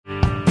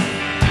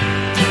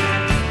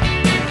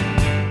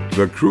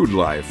The Crude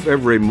Life,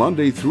 every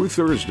Monday through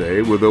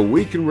Thursday with a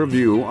week in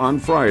review on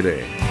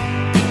Friday.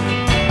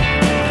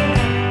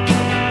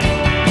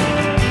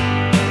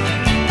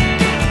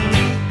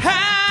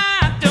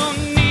 I don't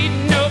need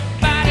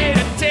nobody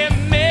to tell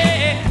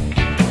me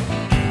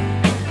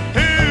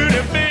who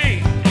to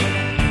be.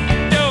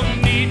 Don't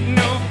need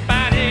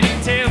nobody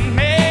to tell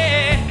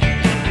me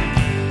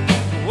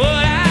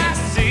what I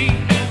see.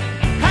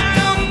 I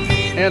don't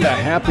need And a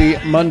happy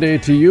Monday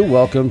to you.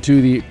 Welcome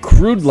to the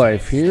Crude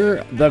Life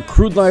here, the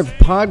Crude Life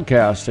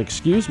podcast.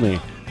 Excuse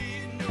me.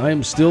 I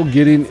am still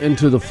getting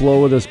into the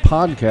flow of this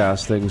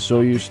podcast thing.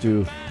 So used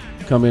to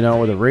coming out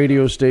with a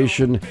radio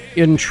station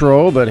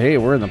intro, but hey,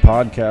 we're in the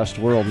podcast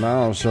world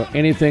now, so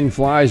anything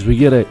flies. We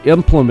get to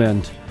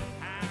implement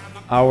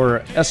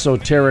our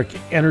esoteric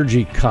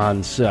energy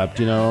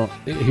concept, you know.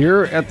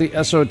 Here at the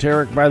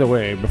esoteric, by the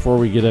way, before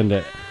we get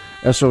into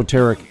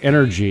esoteric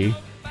energy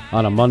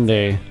on a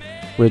Monday,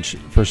 which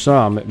for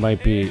some, it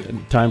might be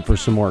time for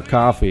some more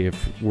coffee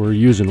if we're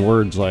using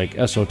words like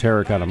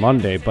esoteric on a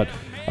Monday. But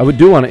I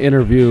do want to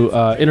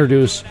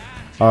introduce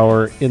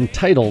our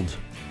entitled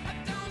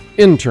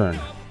intern,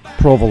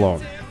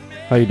 Provolone.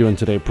 How you doing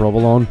today,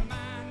 Provolone?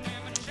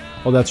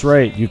 Oh, that's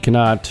right. You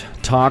cannot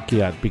talk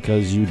yet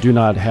because you do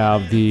not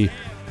have the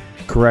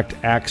correct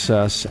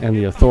access and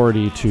the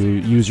authority to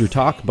use your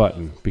talk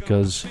button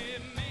because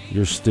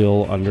you're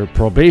still under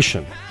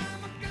probation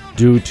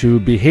due to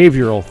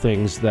behavioral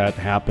things that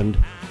happened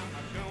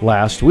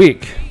last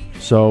week.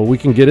 So we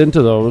can get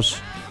into those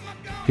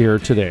here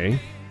today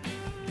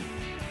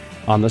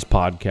on this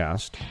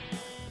podcast,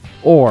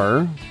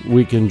 or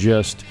we can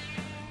just,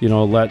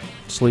 let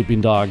sleeping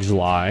dogs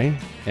lie.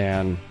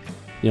 And,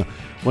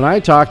 when I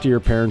talked to your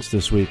parents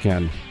this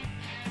weekend,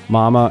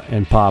 Mama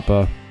and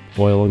Papa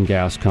Oil and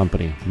Gas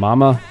Company,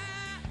 Mama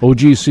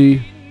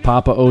OGC,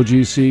 Papa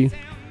OGC,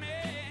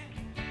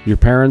 your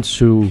parents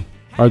who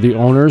are the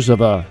owners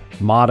of a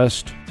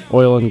modest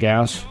oil and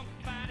gas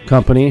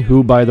company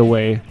who, by the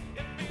way,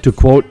 to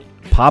quote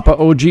Papa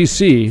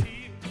OGC,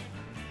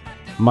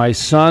 my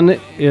son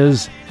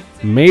is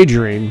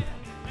majoring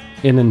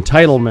in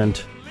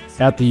entitlement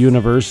at the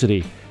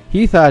university.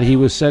 He thought he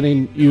was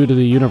sending you to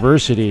the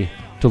university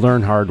to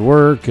learn hard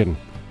work and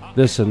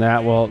this and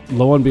that. Well,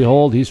 lo and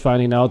behold, he's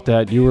finding out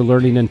that you were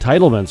learning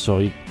entitlement. So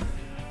he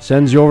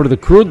sends you over to the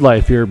Crude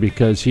Life here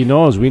because he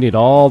knows we need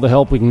all the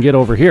help we can get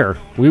over here.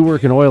 We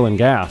work in oil and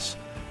gas.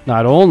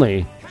 Not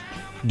only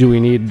do we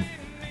need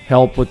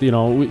help with,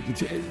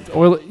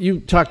 oil.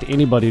 You talk to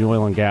anybody in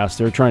oil and gas,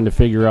 they're trying to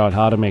figure out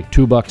how to make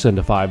 $2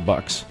 into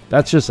 $5.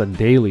 That's just a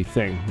daily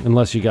thing,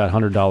 unless you got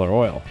 $100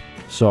 oil.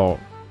 So,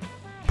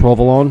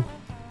 Provolone,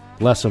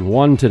 lesson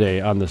 1 today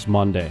on this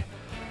Monday.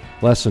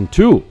 Lesson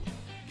 2,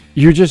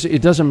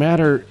 it doesn't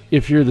matter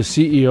if you're the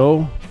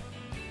CEO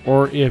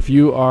or if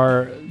you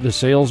are the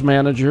sales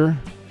manager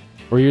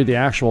or you're the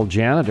actual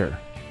janitor.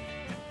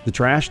 The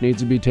trash needs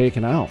to be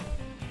taken out.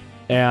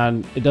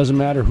 And it doesn't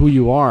matter who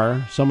you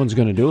are, someone's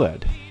going to do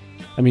it.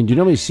 I mean, do you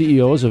know how many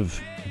CEOs of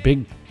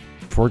big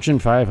Fortune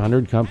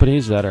 500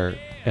 companies that are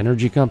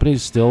energy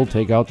companies still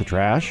take out the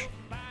trash?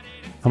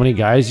 How many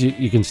guys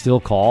you can still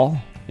call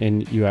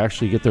and you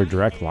actually get their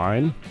direct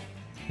line?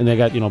 And they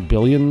got,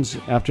 billions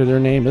after their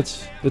name.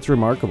 It's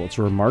remarkable. It's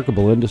a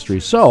remarkable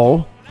industry.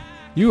 So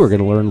you are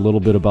going to learn a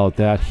little bit about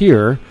that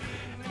here.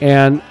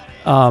 And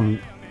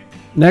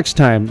next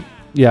time,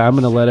 I'm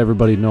going to let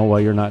everybody know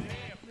why you're not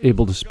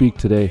able to speak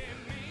today.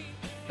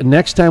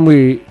 Next time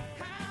we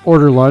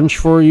order lunch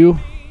for you,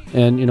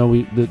 and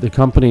the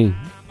company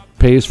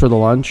pays for the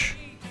lunch,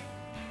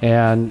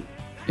 and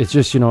it's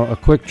just a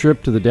quick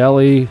trip to the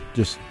deli,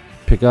 just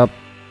pick up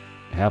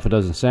half a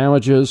dozen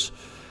sandwiches.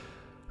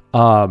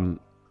 Don't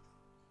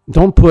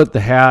put the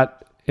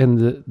hat and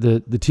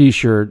the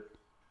t-shirt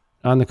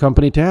on the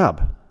company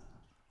tab.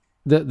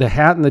 The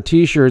hat and the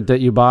t-shirt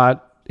that you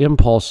bought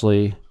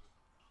impulsively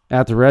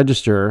at the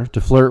register to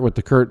flirt with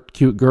the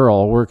cute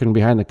girl working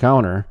behind the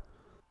counter,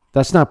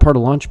 that's not part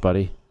of lunch,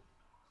 buddy.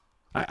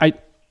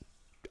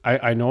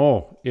 I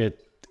know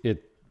it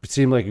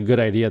seemed like a good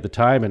idea at the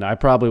time, and I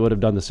probably would have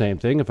done the same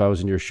thing if I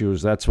was in your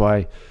shoes. That's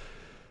why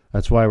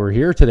we're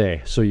here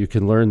today, so you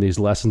can learn these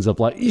lessons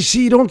of life. You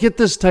see, you don't get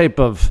this type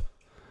of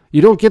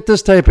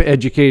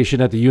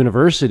education at the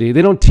university.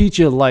 They don't teach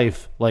you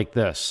life like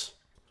this.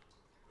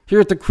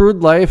 Here at the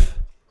Crude Life,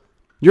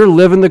 you're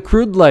living the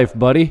Crude Life,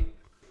 buddy.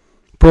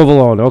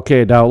 Provolone.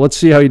 Okay, now let's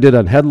see how you did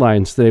on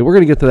headlines today. We're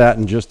going to get to that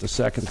in just a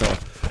second, though.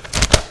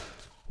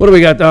 What do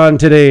we got on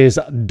today's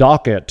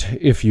docket,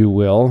 if you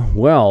will?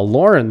 Well,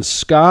 Lauren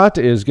Scott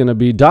is going to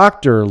be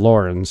Dr.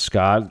 Lauren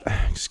Scott.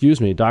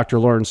 Dr.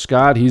 Lauren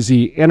Scott. He's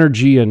the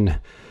energy and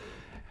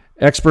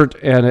expert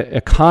and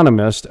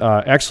economist.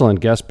 Excellent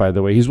guest, by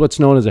the way. He's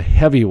what's known as a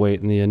heavyweight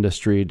in the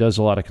industry. He does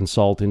a lot of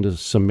consulting to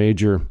some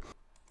major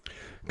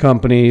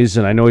companies,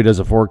 and I know he does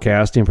a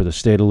forecasting for the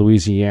state of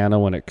Louisiana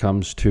when it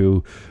comes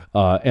to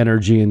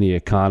energy and the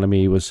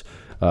economy. He was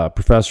a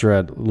professor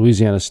at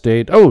Louisiana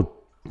State.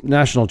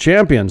 national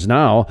champions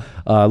now,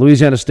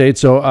 Louisiana State.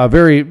 So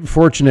very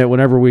fortunate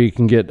whenever we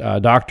can get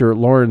Dr.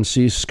 Lauren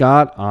C.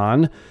 Scott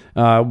on.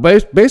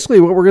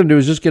 Basically, what we're going to do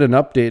is just get an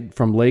update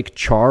from Lake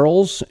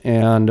Charles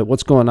and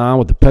what's going on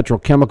with the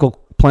petrochemical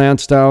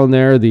plants down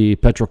there, the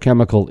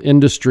petrochemical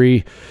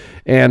industry,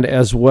 and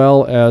as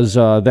well as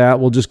that,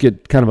 we'll just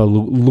get kind of a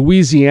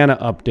Louisiana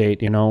update,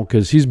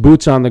 because he's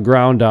boots on the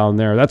ground down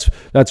there.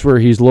 That's where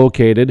he's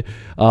located,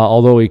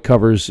 although he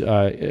covers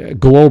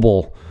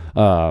global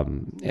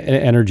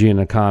energy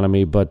and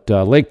economy. But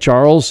Lake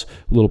Charles,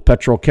 a little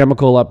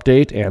petrochemical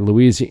update, and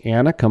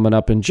Louisiana coming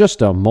up in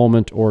just a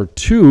moment or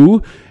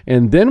two.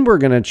 And then we're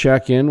going to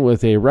check in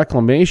with a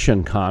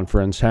reclamation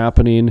conference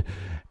happening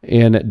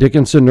in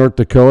Dickinson, North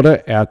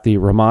Dakota at the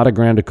Ramada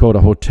Grand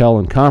Dakota Hotel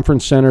and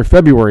Conference Center,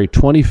 February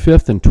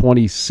 25th and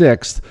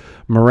 26th.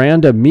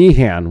 Miranda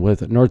Meehan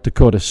with North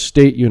Dakota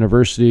State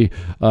University.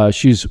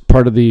 She's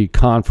part of the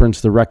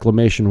conference, the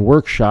Reclamation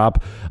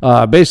Workshop.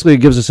 Basically,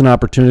 it gives us an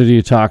opportunity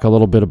to talk a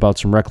little bit about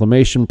some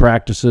reclamation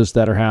practices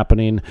that are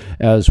happening,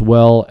 as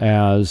well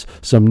as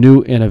some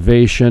new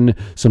innovation,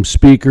 some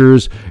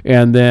speakers,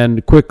 and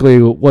then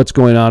quickly what's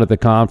going on at the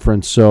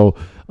conference. So,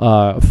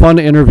 fun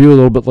interview a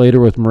little bit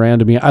later with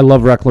Miranda Meehan. I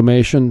love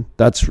reclamation.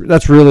 That's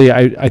really,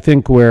 I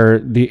think, where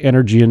the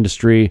energy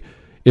industry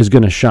is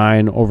going to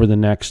shine over the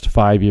next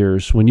 5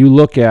 years. When you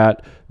look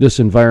at this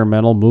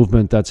environmental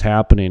movement that's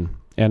happening,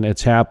 and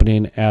it's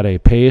happening at a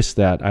pace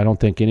that I don't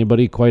think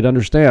anybody quite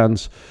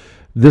understands,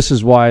 this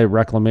is why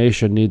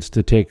reclamation needs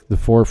to take the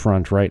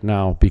forefront right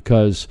now,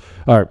 because,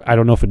 or I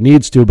don't know if it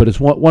needs to, but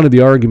it's one of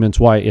the arguments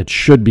why it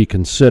should be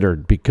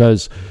considered,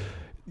 because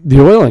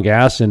the oil and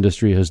gas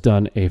industry has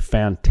done a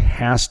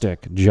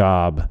fantastic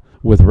job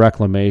with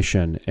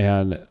reclamation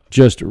and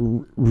just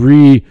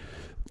respecting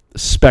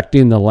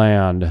the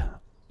land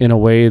in a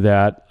way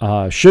that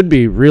should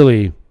be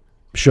really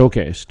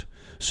showcased.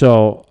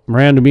 So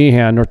Miranda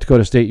Meehan, North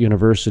Dakota State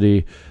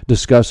University,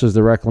 discusses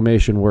the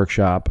Reclamation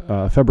Workshop,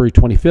 February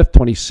 25th,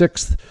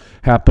 26th,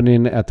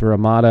 happening at the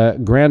Ramada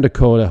Grand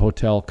Dakota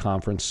Hotel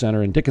Conference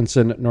Center in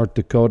Dickinson, North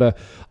Dakota.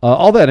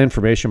 All that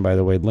information, by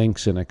the way,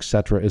 links and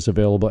etc., is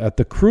available at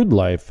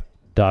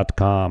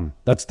thecrudelife.com.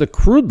 That's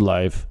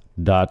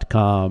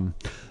thecrudelife.com.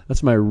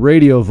 That's my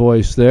radio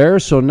voice there.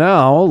 So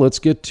now let's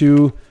get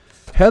to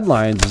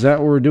headlines. Is that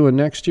what we're doing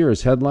next year,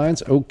 is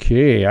headlines?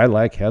 Okay, I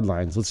like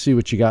headlines. Let's see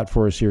what you got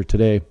for us here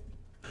today.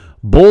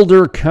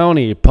 Boulder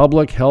County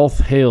Public Health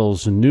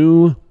hails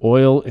new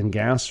oil and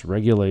gas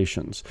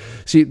regulations.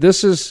 See,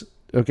 this is,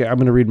 okay, I'm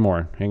going to read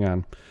more. Hang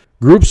on.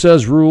 Group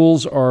says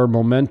rules are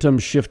momentum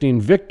shifting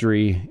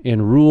victory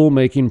in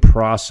rule-making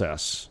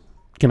process.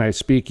 Can I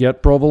speak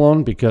yet,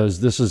 Provolone?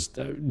 Because this is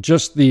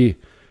just the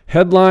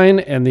headline,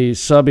 and the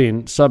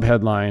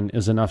sub-headline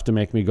is enough to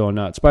make me go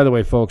nuts. By the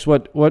way, folks,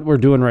 what we're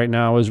doing right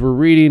now is we're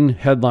reading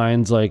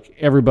headlines like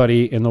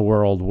everybody in the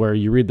world, where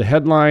you read the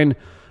headline,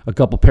 a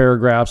couple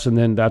paragraphs, and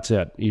then that's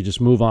it. You just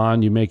move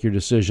on, you make your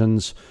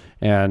decisions,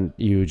 and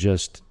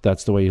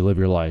that's the way you live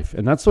your life.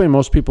 And that's the way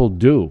most people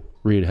do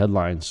read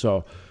headlines.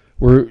 So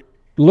we're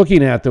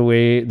looking at the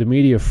way the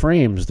media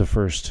frames the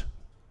first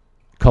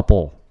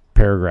couple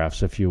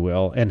paragraphs, if you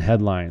will, and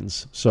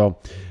headlines. So,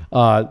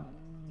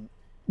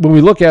 when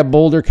we look at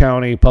Boulder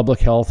County Public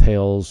Health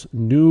hails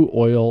new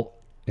oil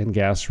and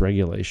gas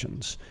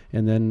regulations,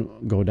 and then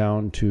go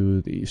down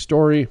to the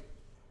story.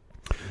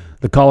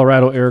 The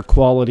Colorado Air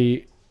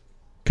Quality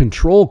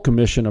Control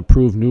Commission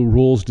approved new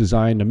rules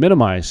designed to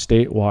minimize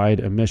statewide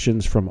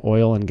emissions from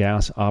oil and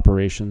gas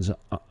operations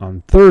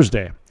on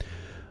Thursday.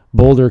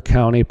 Boulder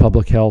County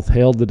Public Health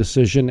hailed the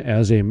decision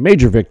as a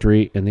major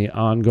victory in the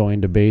ongoing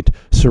debate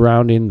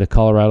surrounding the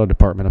Colorado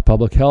Department of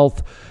Public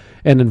Health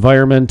and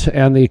Environment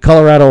and the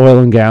Colorado Oil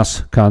and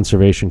Gas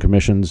Conservation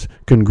Commission's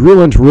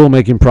congruent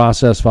rulemaking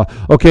process.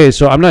 Okay,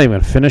 so I'm not even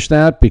going to finish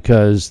that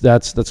because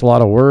that's a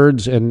lot of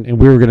words, and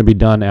we were going to be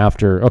done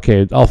after.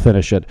 Okay, I'll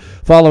finish it.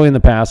 Following the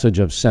passage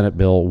of Senate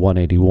Bill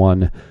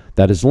 181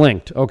 that is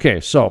linked. Okay,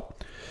 so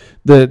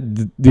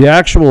the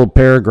actual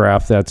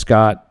paragraph that's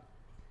got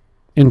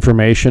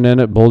information in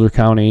it, Boulder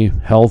County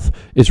Health,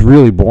 is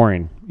really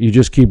boring. You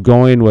just keep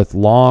going with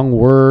long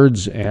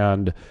words,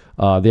 and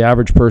the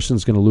average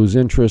person's going to lose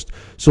interest.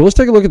 So let's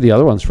take a look at the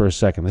other ones for a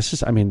second. This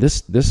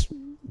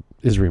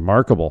is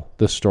remarkable,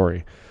 this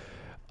story.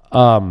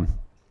 Even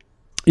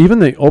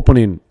the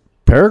opening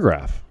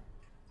paragraph,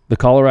 the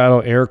Colorado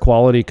Air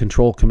Quality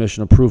Control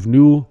Commission approved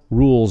new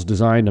rules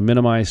designed to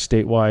minimize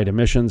statewide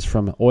emissions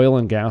from oil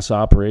and gas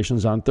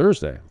operations on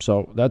Thursday.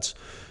 So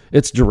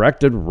it's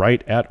directed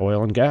right at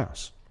oil and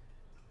gas.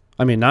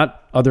 I mean,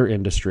 not other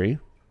industry,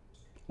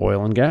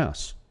 oil and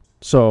gas.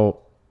 So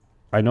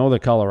I know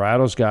that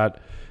Colorado's got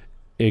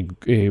a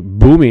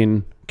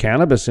booming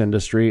cannabis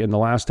industry, and the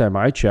last time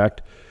I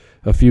checked,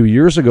 a few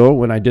years ago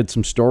when I did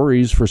some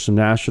stories for some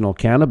national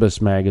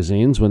cannabis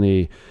magazines, when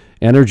the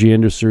energy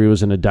industry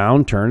was in a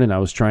downturn and I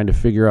was trying to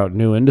figure out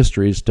new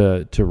industries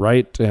to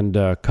write and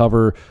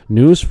cover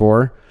news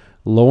for,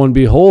 lo and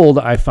behold,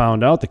 I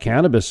found out the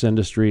cannabis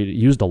industry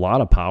used a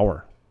lot of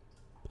power.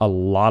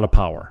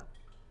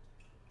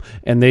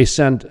 And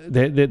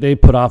they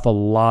put off a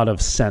lot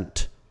of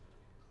scent.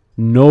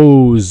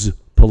 Nose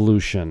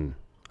pollution.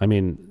 I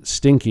mean,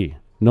 stinky.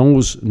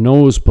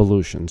 Nose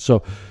pollution.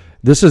 So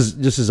this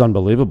is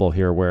unbelievable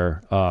here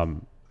where,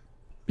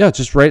 it's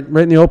just right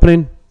in the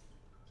opening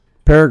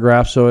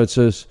paragraph. So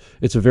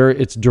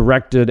it's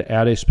directed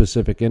at a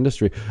specific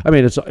industry. I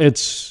mean,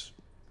 it's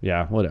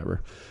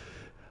whatever.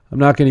 I'm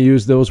not going to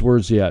use those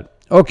words yet.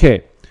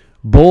 Okay.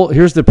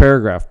 Here's the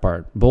paragraph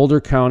part.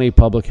 Boulder County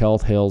Public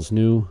Health hails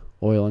new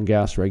oil and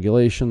gas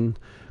regulation.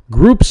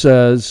 Group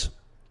says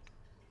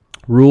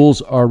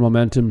rules are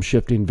momentum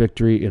shifting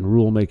victory in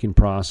rulemaking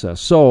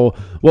process. So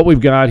what we've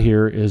got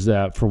here is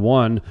that, for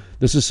one,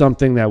 this is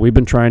something that we've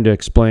been trying to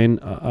explain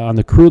on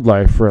the Crude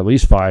Life for at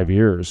least 5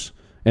 years.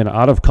 And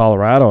out of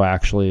Colorado,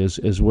 actually,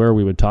 is where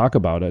we would talk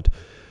about it.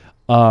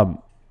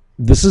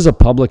 This is a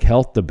public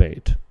health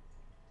debate.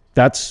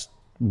 That's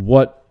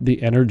what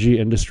the energy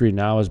industry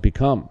now has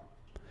become.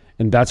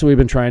 And that's what we've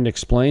been trying to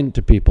explain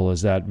to people,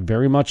 is that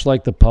very much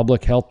like the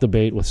public health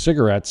debate with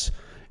cigarettes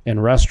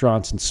and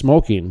restaurants and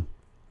smoking,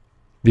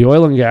 the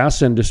oil and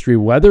gas industry,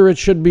 whether it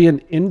should be an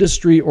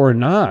industry or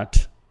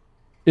not,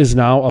 is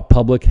now a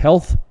public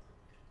health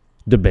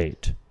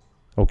debate.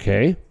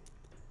 Okay?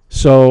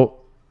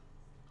 So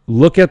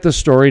look at the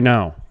story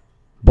now.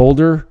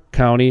 Boulder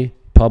County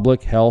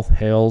Public Health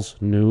hails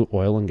new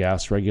oil and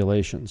gas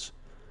regulations.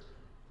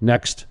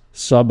 Next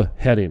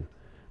subheading.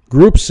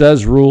 Group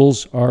says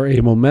rules are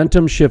a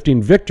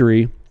momentum-shifting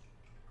victory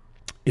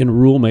in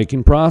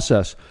rulemaking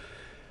process.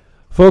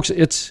 Folks,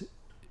 it's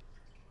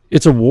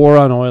a war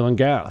on oil and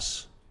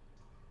gas.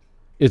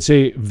 It's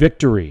a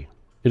victory.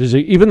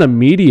 Even the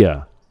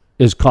media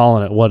is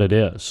calling it what it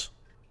is.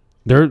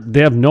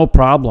 They have no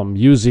problem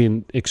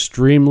using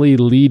extremely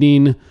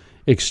leading,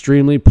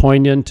 extremely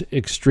poignant,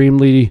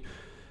 extremely.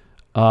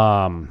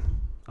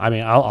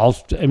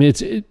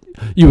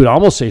 You would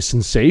almost say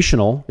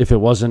sensational if it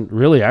wasn't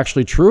really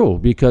actually true,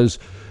 because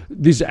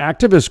these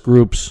activist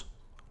groups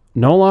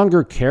no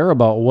longer care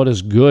about what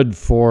is good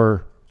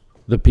for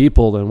the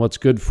people and what's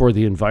good for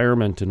the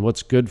environment and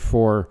what's good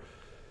for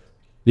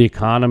the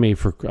economy.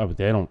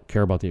 They don't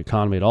care about the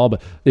economy at all,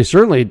 but they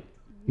certainly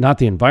not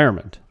the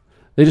environment.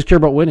 They just care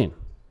about winning.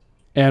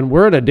 And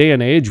we're at a day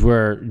and age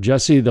where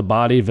Jesse the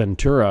Body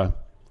Ventura,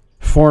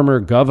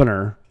 former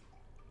governor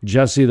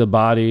Jesse the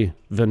Body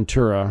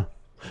Ventura,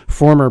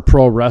 former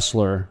pro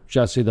wrestler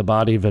Jesse the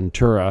Body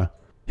Ventura,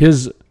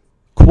 his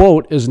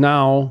quote is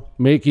now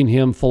making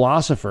him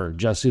philosopher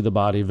Jesse the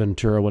Body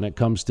Ventura when it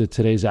comes to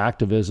today's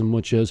activism,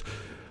 which is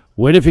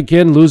win if you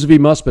can, lose if you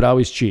must, but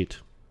always cheat.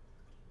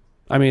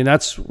 I mean,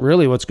 that's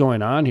really what's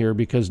going on here,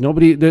 because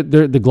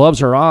the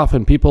gloves are off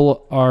and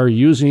people are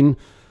using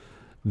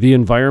the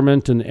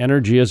environment and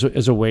energy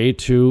as a way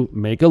to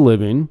make a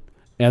living,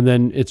 and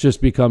then it just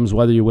becomes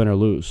whether you win or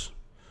lose.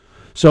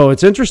 So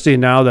it's interesting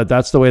now that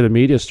that's the way the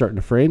media is starting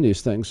to frame these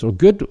things. So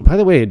good. By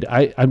the way,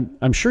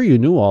 I'm sure you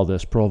knew all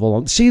this,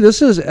 Provolone. See,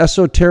 this is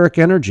esoteric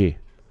energy.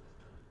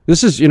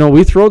 This is,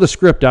 we throw the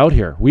script out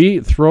here.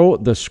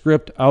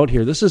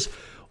 This is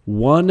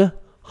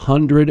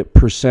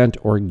 100%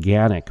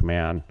 organic,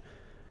 man.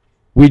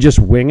 We just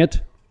wing it,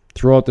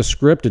 throw out the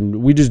script,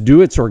 and we just do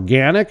it. It's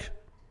organic.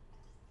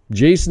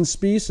 Jason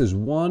Speece is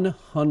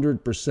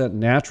 100%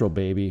 natural,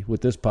 baby,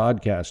 with this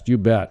podcast. You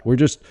bet. We're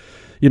just,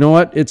 you know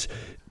what? It's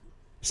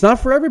not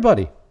for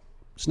everybody.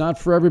 It's not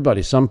for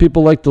everybody. Some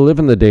people like to live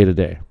in the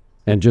day-to-day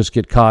and just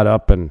get caught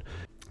up. And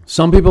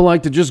some people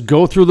like to just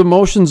go through the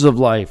motions of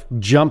life,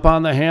 jump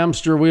on the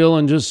hamster wheel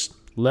and just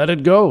let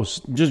it go.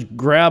 Just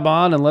grab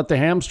on and let the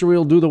hamster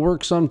wheel do the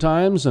work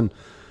sometimes. And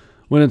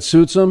when it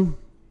suits them,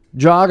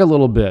 jog a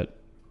little bit.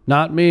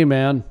 Not me,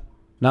 man.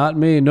 Not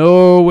me.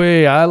 No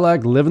way. I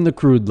like living the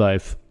crude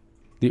life.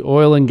 The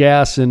oil and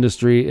gas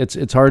industry,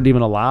 it's hard to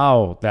even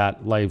allow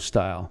that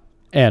lifestyle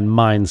and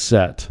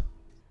mindset.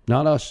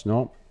 Not us,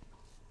 no.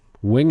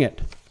 Wing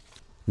it.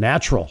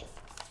 Natural.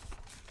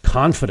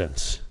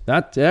 Confidence.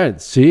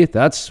 See,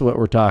 that's what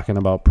we're talking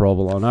about,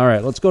 Provolone. All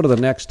right, let's go to the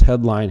next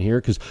headline here,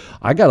 because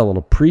I got a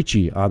little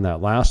preachy on that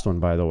last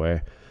one, by the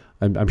way.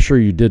 I'm sure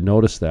you did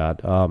notice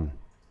that.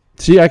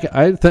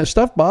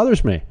 Stuff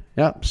bothers me.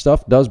 Yeah,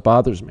 stuff does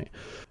bothers me.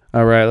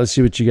 All right, let's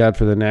see what you got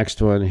for the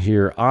next one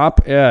here.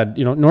 Op-ed.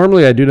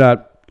 Normally I do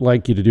not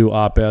like you to do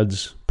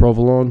op-eds,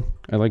 Provolone.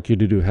 I like you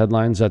to do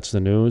headlines. That's the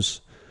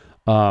news.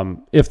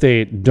 If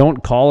they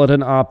don't call it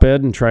an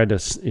op-ed and try to,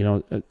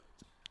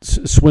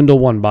 swindle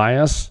one by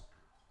us,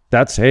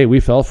 hey, we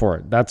fell for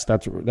it. That's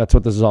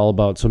what this is all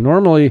about. So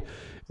normally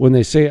when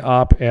they say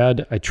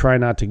op-ed, I try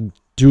not to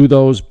do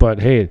those, but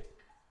hey,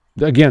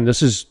 again,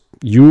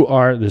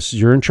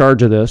 you're in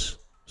charge of this.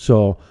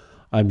 So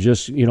I'm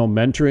just,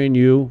 mentoring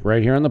you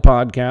right here on the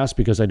podcast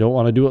because I don't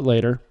want to do it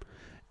later.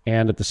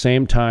 And at the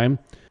same time,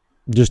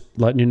 just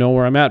letting you know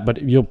where I'm at.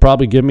 But you'll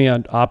probably give me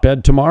an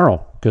op-ed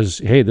tomorrow because,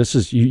 hey, this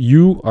is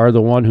you are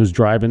the one who's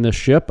driving this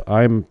ship.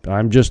 I'm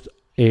just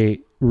a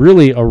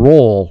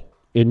role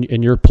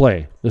in your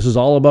play. This is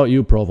all about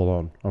you,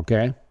 Provolone,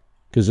 okay?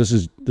 Because this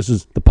is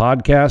the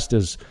podcast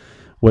is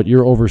what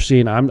you're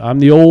overseeing. I'm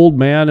the old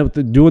man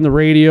doing the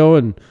radio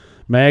and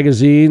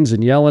magazines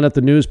and yelling at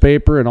the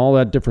newspaper and all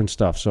that different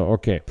stuff. So,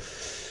 okay.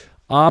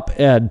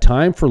 Op-ed,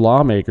 time for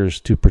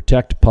lawmakers to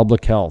protect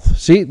public health.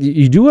 See,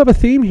 you do have a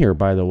theme here,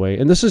 by the way.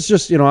 And this is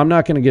just, I'm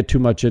not going to get too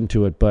much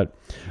into it, but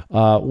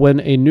when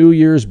a new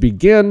year's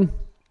begin,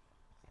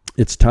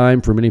 it's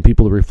time for many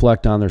people to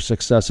reflect on their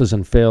successes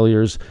and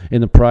failures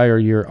in the prior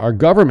year. Our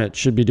government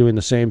should be doing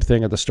the same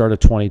thing at the start of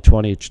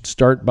 2020. It should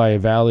start by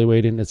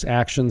evaluating its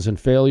actions and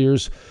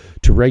failures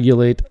to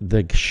regulate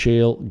the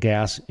shale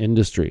gas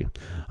industry.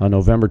 On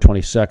November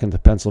 22nd, the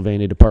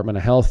Pennsylvania Department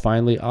of Health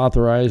finally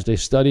authorized a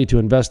study to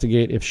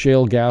investigate if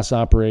shale gas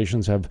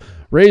operations have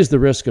raised the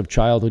risk of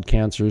childhood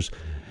cancers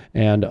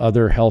and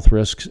other health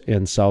risks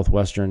in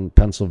southwestern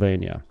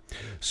Pennsylvania.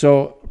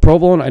 So,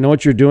 Provolone, I know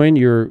what you're doing.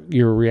 You're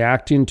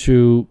reacting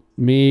to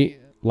me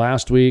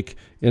last week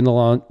in the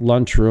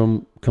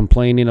lunchroom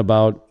complaining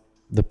about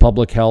the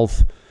public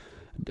health,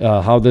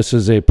 how this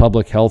is a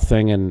public health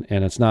thing and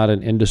it's not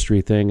an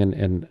industry thing.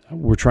 And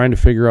we're trying to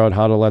figure out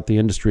how to let the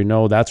industry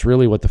know that's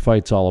really what the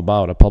fight's all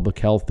about, a public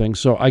health thing.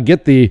 So I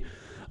get the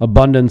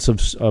abundance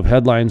of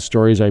headline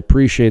stories. I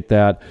appreciate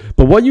that.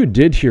 But what you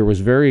did here was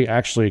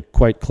actually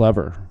quite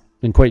clever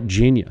and quite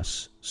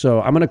genius.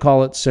 So I'm going to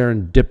call it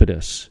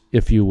serendipitous,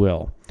 if you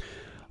will.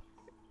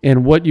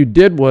 And what you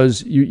did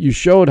was you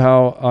showed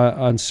how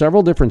on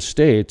several different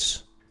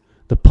states,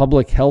 the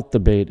public health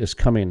debate is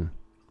coming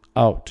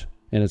out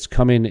and it's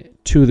coming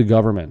to the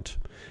government.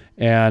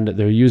 And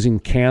they're using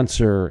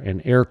cancer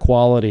and air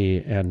quality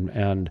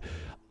and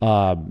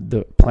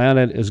the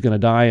planet is going to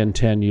die in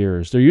 10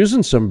 years. They're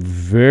using some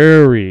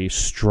very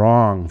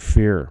strong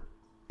fear,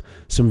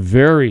 some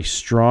very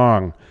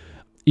strong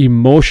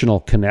emotional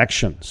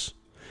connections.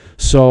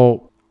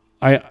 So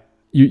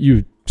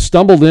you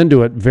stumbled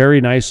into it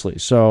very nicely.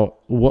 So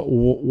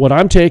what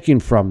I'm taking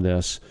from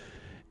this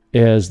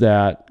is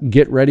that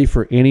get ready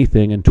for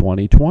anything in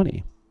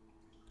 2020.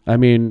 I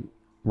mean,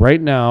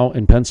 right now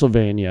in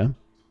Pennsylvania,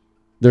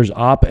 there's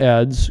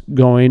op-eds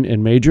going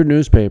in major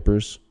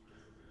newspapers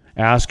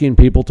asking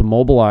people to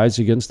mobilize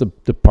against the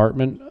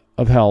Department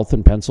of Health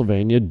in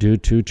Pennsylvania due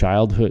to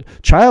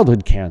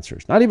childhood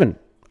cancers, not even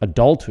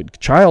adulthood,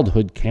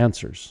 childhood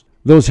cancers.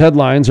 Those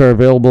headlines are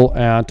available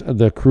at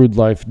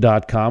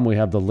thecrudelife.com. We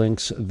have the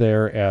links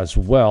there as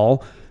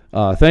well.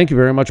 Thank you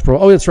very much,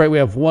 Oh, that's right. We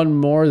have one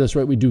more. That's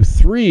right. We do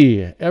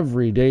 3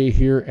 every day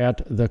here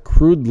at The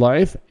Crude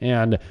Life.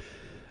 And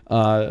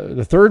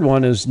the third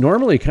one is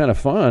normally kind of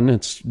fun.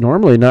 It's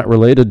normally not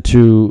related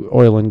to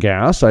oil and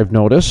gas, I've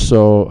noticed.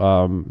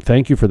 So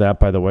thank you for that,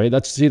 by the way.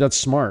 That's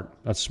smart.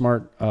 That's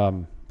smart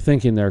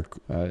thinking there.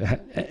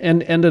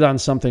 And ended on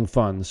something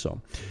fun. So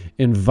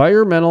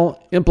environmental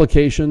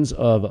implications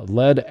of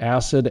lead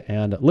acid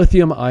and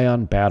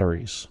lithium-ion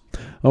batteries.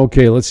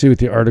 Okay, let's see what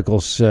the article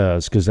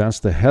says, because that's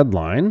the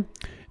headline.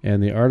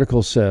 And the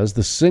article says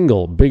the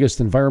single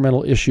biggest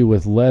environmental issue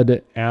with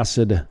lead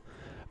acid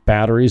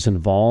batteries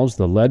involves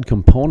the lead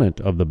component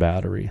of the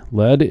battery.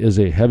 Lead is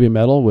a heavy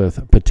metal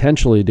with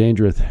potentially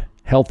dangerous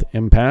health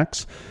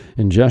impacts.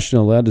 Ingestion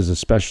of lead is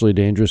especially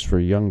dangerous for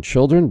young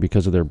children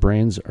because their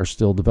brains are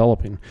still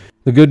developing.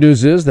 The good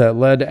news is that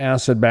lead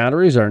acid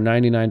batteries are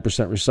 99%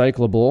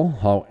 recyclable.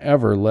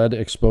 However, lead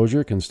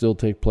exposure can still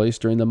take place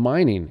during the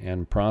mining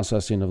and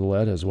processing of the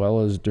lead as well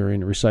as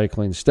during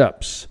recycling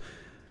steps.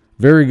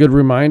 Very good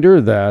reminder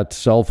that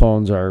cell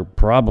phones are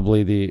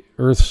probably the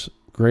Earth's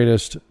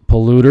greatest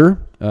polluter.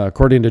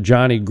 According to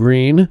Johnny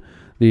Green,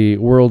 the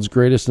world's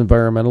greatest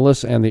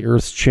environmentalist and the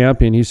Earth's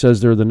champion, he says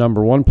they're the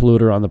number 1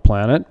 polluter on the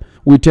planet.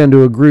 We tend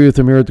to agree with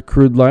him here at the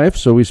Crude Life,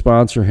 so we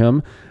sponsor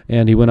him.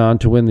 And he went on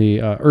to win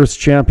the Earth's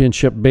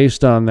championship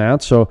based on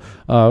that. So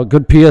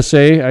good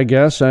PSA, I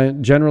guess.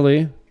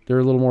 Generally, they're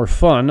a little more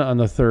fun on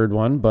the third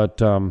one, but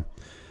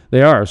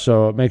they are.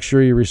 So make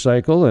sure you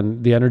recycle.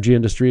 And the energy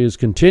industry is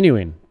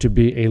continuing to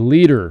be a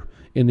leader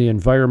in the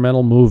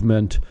environmental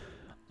movement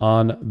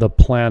on the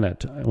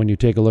planet. When you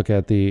take a look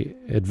at the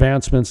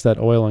advancements that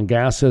oil and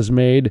gas has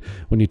made,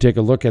 when you take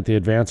a look at the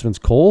advancements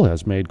coal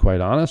has made, quite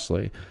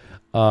honestly,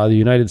 the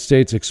United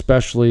States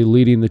especially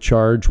leading the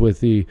charge with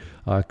the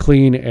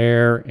clean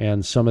air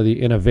and some of the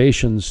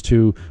innovations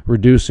to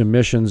reduce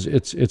emissions.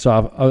 It's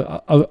out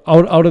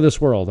of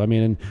this world. I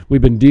mean, we've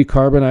been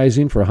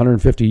decarbonizing for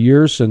 150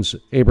 years since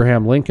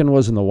Abraham Lincoln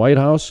was in the White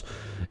House,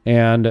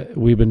 and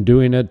we've been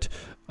doing it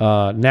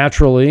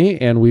naturally,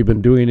 and we've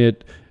been doing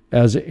it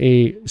as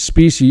a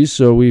species,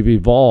 so we've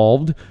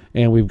evolved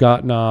and we've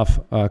gotten off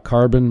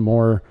carbon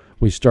more.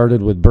 We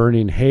started with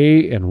burning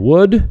hay and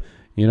wood,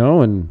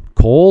 and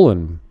coal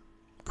and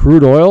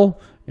crude oil,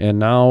 and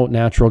now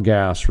natural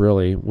gas,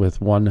 really,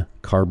 with 1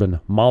 carbon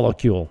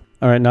molecule.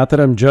 All right, not that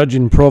I'm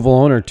judging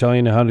Provolone or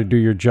telling you how to do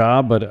your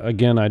job, but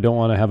again, I don't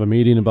want to have a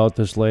meeting about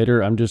this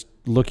later. I'm just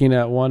looking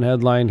at one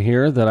headline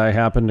here that I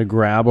happened to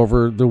grab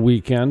over the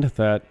weekend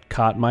that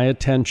caught my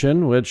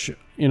attention, which,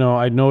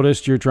 I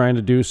noticed you're trying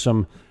to do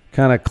some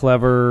kind of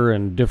clever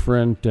and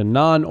different and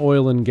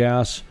non-oil and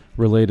gas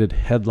related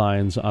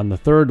headlines on the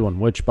third one,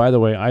 which, by the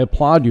way, I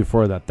applaud you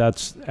for that.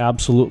 That's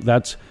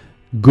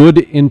good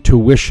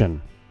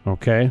intuition,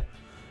 okay?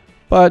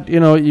 But,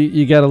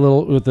 you got a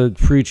little with the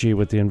preachy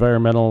with the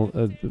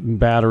environmental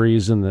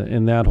batteries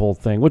and that whole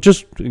thing, which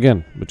is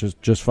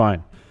just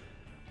fine.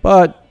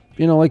 But,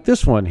 like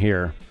this one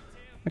here,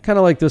 I kind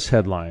of like this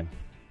headline.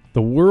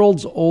 The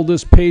world's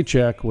oldest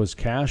paycheck was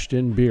cashed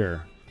in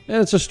beer.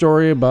 And it's a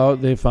story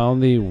about they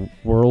found the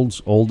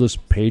world's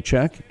oldest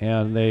paycheck,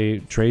 and they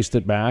traced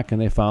it back,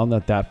 and they found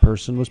that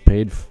person was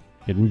paid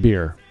in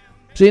beer.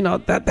 See,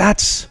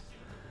 that's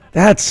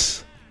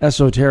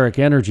esoteric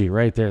energy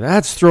right there.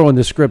 That's throwing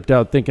the script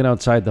out, thinking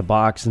outside the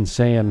box, and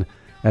saying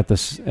at the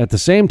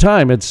same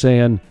time, it's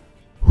saying,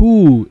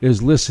 who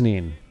is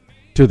listening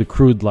to the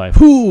Crude Life?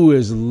 Who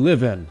is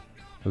living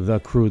the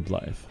Crude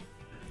Life?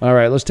 All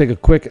right, let's take a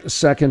quick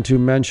second to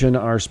mention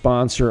our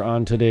sponsor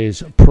on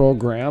today's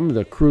program.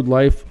 The Crude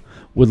Life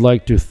would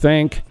like to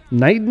thank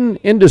Knighton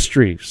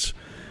Industries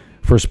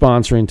for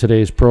sponsoring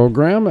today's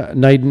program.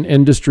 Knighton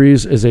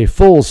Industries is a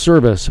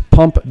full-service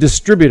pump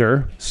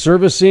distributor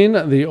servicing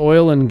the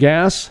oil and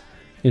gas,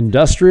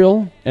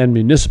 industrial, and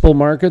municipal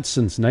markets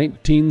since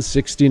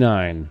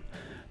 1969.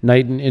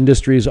 Knighton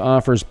Industries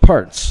offers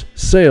parts,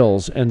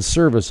 sales, and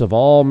service of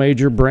all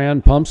major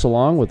brand pumps,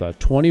 along with a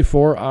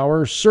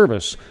 24-hour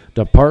service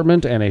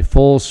department and a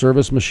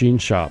full-service machine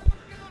shop.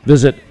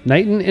 Visit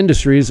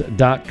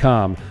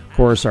KnightonIndustries.com. Of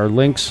course, our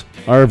links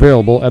are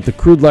available at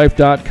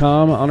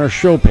thecrudelife.com on our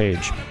show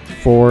page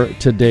for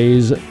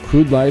today's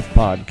Crude Life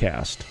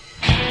podcast.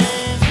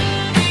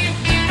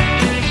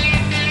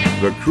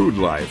 The Crude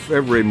Life,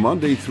 every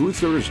Monday through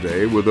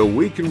Thursday with a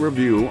week in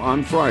review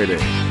on Friday.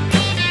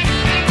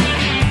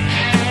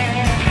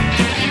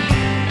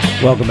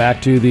 Welcome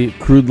back to the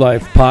Crude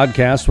Life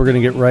podcast. We're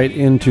going to get right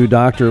into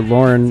Dr.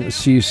 Lauren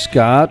C.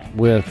 Scott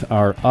with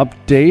our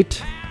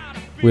update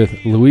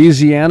with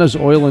Louisiana's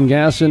oil and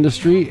gas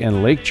industry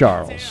and Lake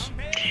Charles.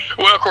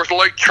 Well, of course,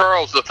 Lake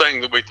Charles, the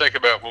thing that we think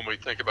about when we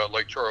think about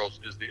Lake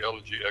Charles is the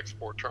LNG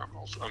export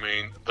terminals. I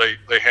mean,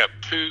 they have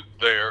two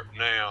there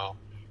now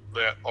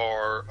that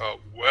are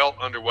well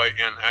underway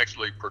and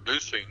actually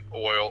producing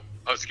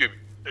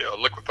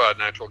liquefied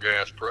natural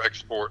gas for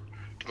export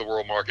to the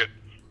world market.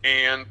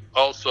 And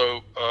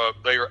also,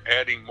 they are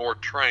adding more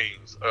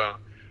trains.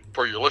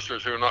 For your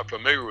listeners who are not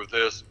familiar with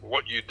this,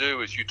 what you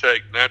do is you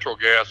take natural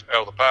gas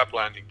out of the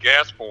pipeline in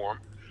gas form,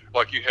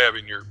 like you have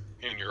in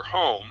your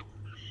home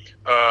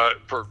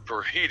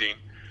for heating,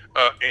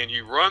 and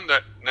you run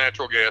that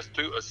natural gas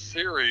through a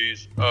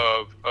series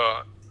of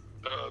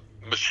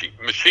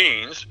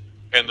machines,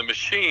 and the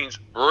machines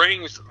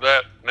brings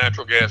that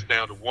natural gas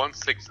down to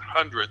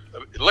 1/600.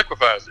 It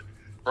liquefies it,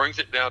 brings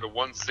it down to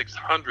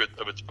 1/600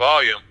 of its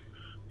volume.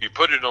 You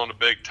put it on a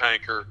big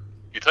tanker,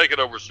 you take it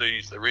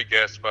overseas, they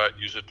regasify it,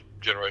 use it to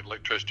generate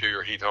electricity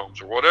or heat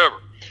homes or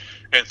whatever.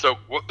 And so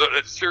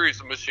that series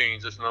of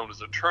machines is known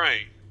as a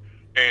train.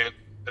 And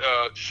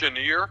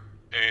Cheniere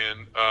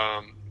and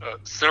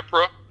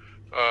Sempra,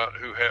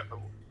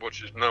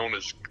 which is known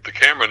as the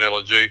Cameron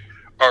LNG,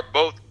 are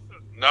both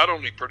not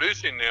only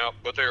producing now,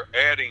 but they're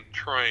adding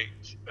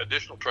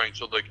additional trains,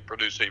 so they can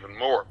produce even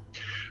more.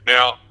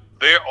 Now,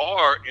 there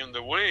are in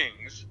the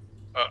wings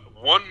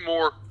one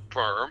more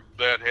firm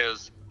that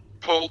has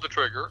pulled the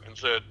trigger and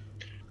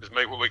has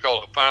made what we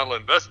call a final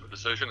investment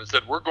decision and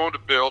said, we're going to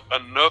build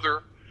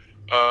another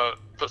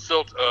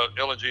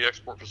LNG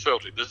export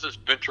facility. This is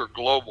Venture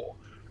Global.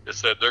 It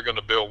said they're going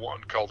to build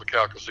one called the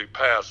Calcasieu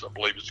Pass, I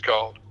believe it's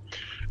called.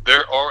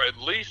 There are at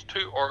least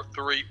 2 or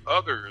 3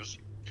 others,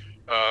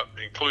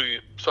 including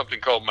something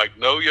called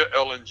Magnolia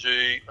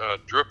LNG,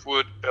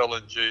 Driftwood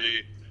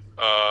LNG,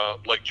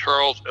 Lake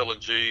Charles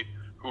LNG,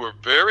 who are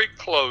very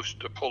close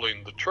to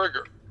pulling the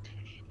trigger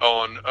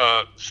on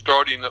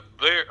starting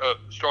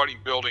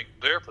building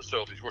their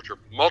facilities, which are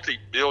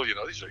multi-billion.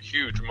 These are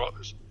huge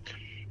mothers.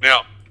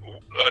 Now,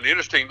 an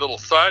interesting little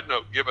side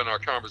note, given our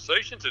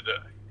conversation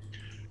today,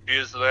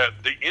 is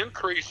that the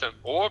increase in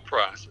oil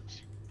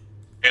prices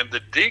and the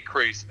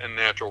decrease in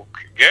natural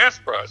gas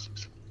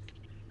prices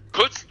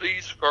puts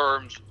these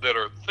firms that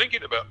are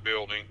thinking about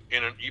building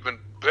in an even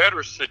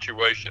better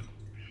situation,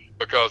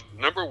 because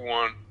number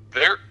one,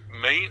 their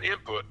main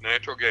input,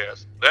 natural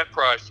gas, that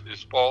price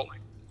is falling.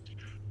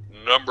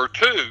 Number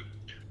two,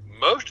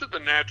 most of the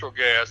natural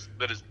gas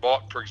that is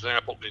bought, for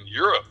example, in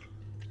Europe,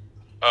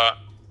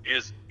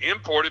 is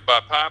imported by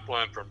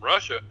pipeline from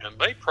Russia, and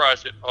they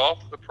price it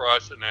off the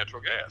price of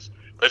natural gas.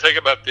 They take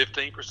about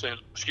 15%,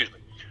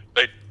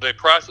 they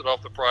price it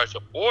off the price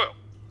of oil.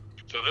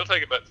 So they'll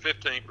take about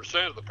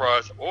 15% of the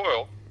price of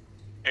oil,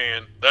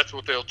 and that's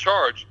what they'll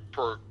charge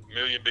per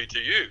million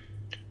BTU.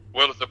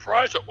 Well, if the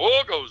price of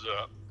oil goes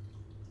up,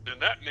 then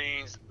that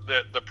means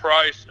that the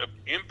price of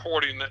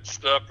importing that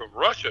stuff from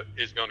Russia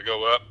is going to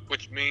go up,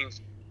 which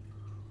means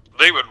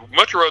they would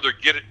much rather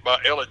get it by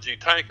LNG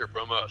tanker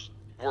from us,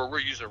 where we're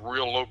using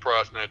real low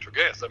price natural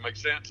gas. That makes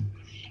sense?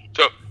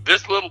 So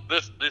this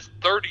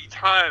 30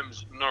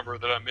 times number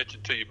that I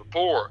mentioned to you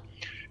before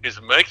is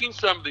making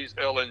some of these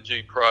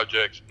LNG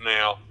projects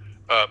now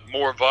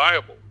more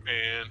viable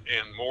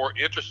and more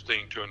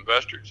interesting to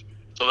investors.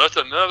 So that's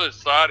another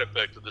side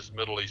effect of this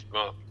Middle East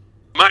bump.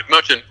 Might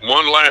mention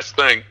one last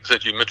thing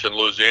since you mentioned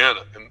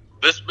Louisiana, and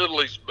this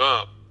Middle East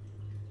bump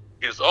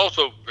is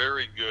also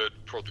very good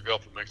for the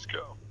Gulf of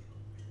Mexico.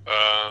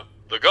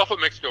 The Gulf of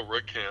Mexico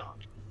rig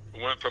count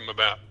went from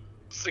about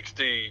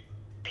 60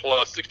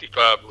 plus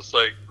 65, let's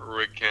say,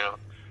 rig count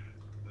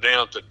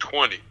down to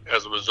 20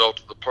 as a result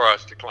of the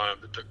price decline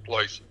that took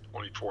place in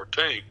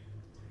 2014.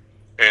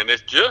 And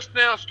it's just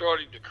now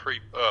starting to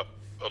creep up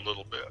a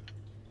little bit.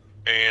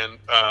 And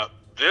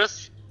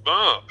this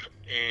bump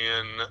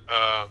in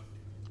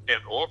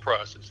oil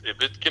prices,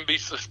 if it can be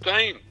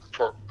sustained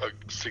for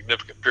a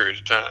significant period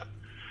of time,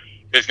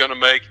 is going to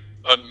make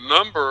a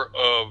number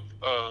of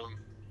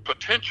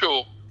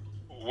potential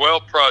well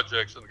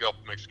projects in the Gulf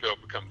of Mexico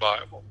become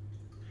viable,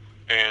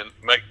 and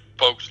make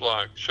folks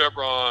like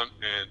Chevron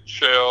and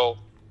Shell,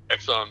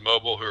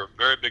 ExxonMobil, who are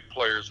very big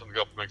players in the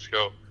Gulf of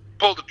Mexico,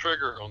 pull the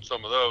trigger on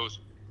some of those,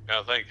 and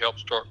I think help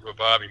start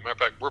reviving. Matter of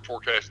fact, we're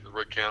forecasting the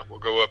rig count will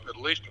go up at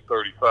least to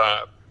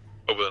 35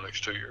 over the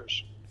next 2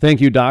 years. Thank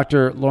you,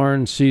 Dr.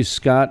 Lauren C.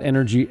 Scott,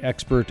 energy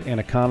expert and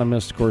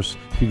economist. Of course,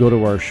 if you go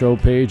to our show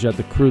page at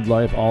The Crude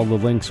Life, all the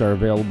links are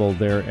available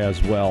there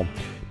as well.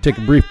 Take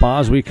a brief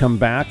pause. We come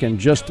back in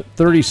just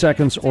 30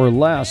 seconds or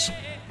less.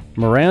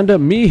 Miranda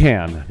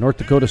Meehan, North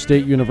Dakota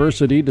State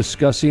University,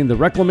 discussing the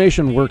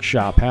Reclamation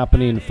Workshop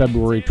happening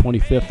February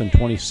 25th and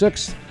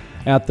 26th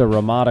at the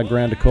Ramada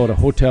Grand Dakota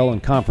Hotel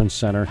and Conference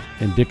Center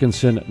in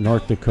Dickinson,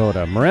 North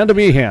Dakota. Miranda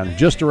Meehan,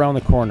 just around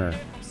the corner,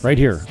 right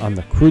here on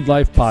the Crude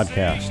Life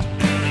Podcast.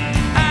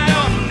 I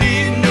don't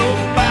need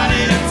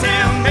nobody to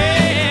tell me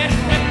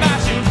if I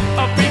should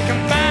be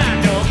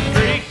confined or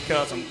free,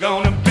 'cause I'm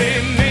gonna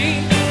be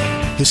me.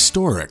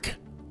 Historic.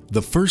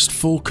 The first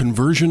full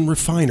conversion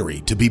refinery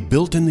to be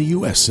built in the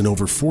U.S. in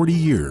over 40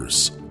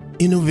 years.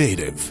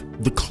 Innovative.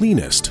 The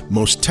cleanest,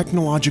 most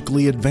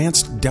technologically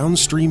advanced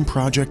downstream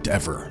project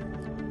ever.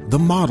 The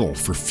model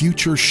for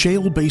future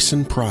shale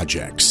basin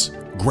projects.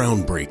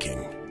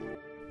 Groundbreaking.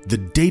 The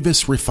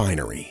Davis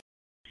Refinery.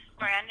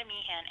 Miranda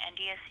Meehan,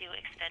 NDSU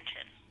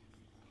Extension.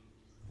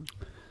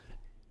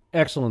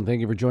 Excellent.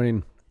 Thank you for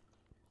joining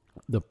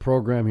the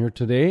program here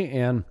today.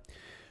 And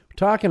we're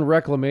talking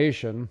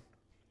reclamation.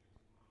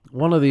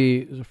 One of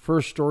the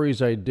first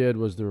stories I did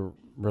was the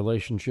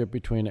relationship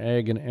between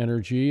ag and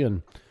energy,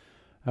 and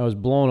I was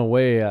blown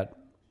away at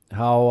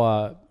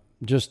how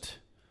just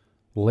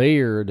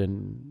layered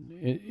and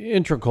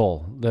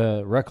integral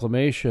the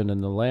reclamation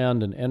and the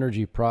land and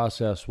energy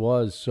process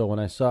was. So when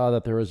I saw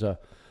that there was a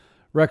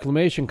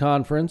reclamation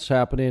conference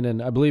happening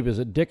in, I believe, is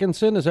it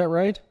Dickinson? Is that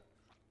right?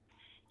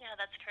 Yeah,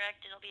 that's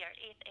correct. It'll be our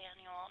 8th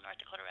annual North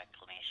Dakota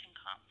Reclamation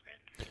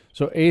Conference.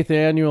 So 8th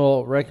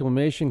annual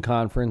reclamation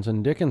conference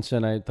in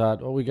Dickinson, I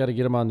thought, we got to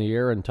get him on the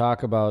air and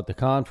talk about the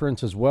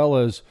conference as well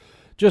as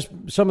just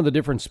some of the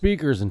different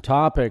speakers and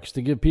topics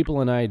to give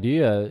people an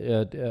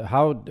idea at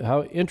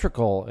how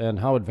integral and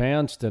how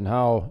advanced and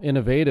how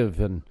innovative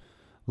and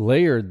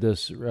layered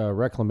this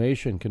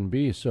reclamation can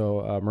be.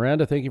 So,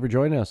 Miranda, thank you for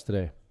joining us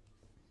today.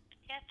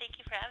 Yeah, thank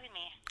you for having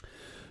me.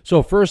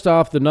 So first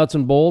off, the nuts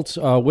and bolts,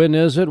 when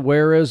is it,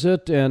 where is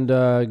it,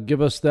 and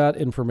give us that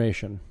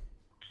information.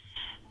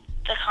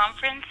 The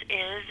conference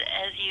is,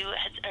 as you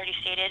had already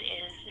stated,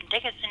 is in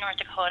Dickinson, North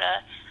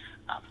Dakota,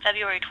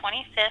 February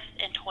 25th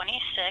and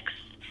 26th,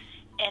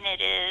 and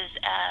it is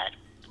at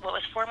what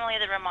was formerly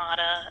the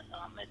Ramada.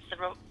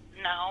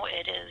 Now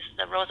it is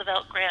the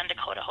Roosevelt Grand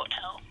Dakota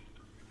Hotel.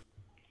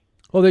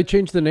 Oh, they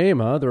changed the name,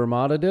 huh? The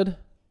Ramada did?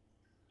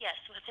 Yes,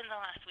 within the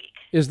last week.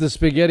 Is the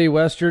Spaghetti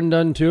Western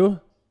done too?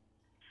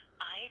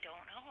 I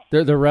don't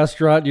know. The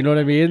restaurant, you know what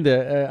I mean?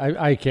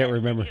 I can't Yes,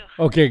 remember. I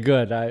do. Okay,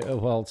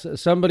 good.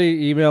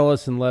 Somebody email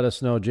us and let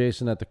us know,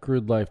 Jason at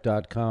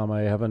thecrudelife.com.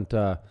 I haven't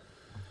been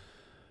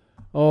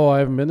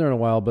there in a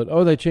while,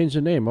 but they changed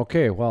the name.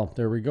 Okay, well,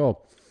 there we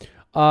go.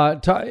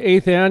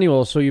 8th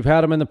annual, so you've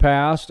had them in the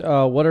past.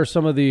 What are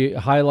some of the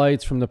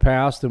highlights from the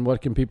past, and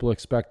what can people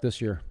expect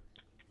this year?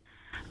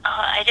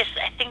 I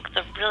think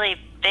the really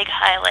big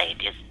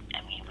highlight is,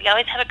 we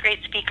always have a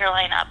great speaker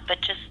lineup, but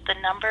just the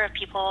number of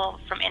people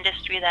from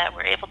industry that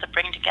we're able to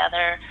bring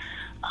together.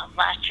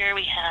 Last year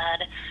we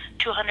had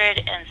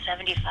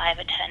 275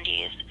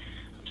 attendees.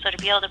 So to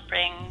be able to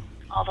bring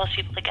all those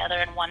people together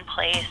in one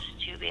place,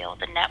 to be able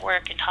to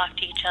network and talk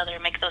to each other,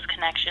 make those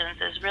connections,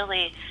 is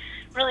really,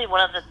 really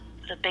one of the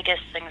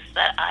biggest things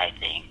that I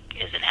think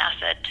is an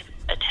asset to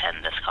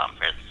attend this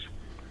conference.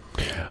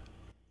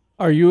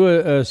 Are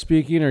you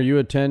speaking? Are you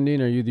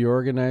attending? Are you the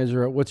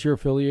organizer? What's your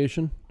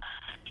affiliation?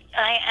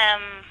 I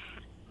am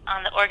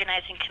on the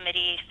organizing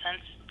committee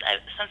since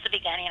the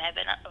beginning. I've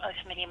been a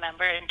committee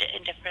member in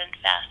different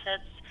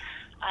facets.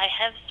 I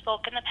have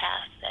spoken in the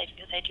past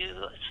because I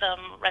do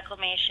some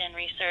reclamation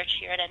research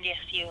here at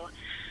NDSU,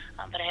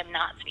 but I am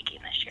not speaking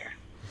this year.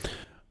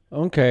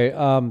 Okay.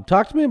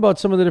 Talk to me about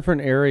some of the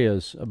different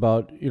areas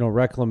about,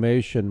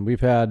 reclamation.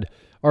 We've had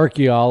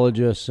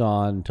archaeologists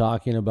on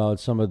talking about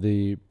some of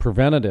the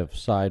preventative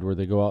side where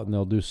they go out and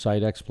they'll do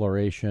site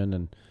exploration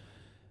and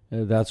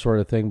that sort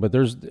of thing. But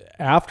there's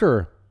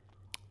after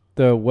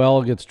the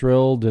well gets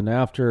drilled and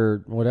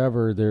after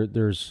whatever,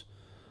 there's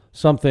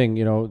something,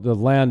 the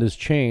land has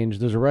changed,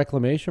 there's a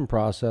reclamation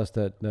process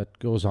that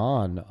goes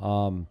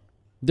on.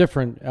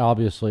 Different,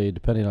 obviously,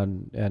 depending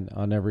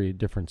on every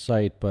different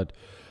site. But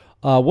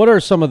what are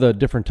some of the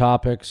different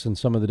topics and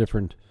some of the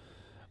different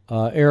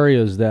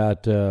areas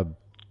that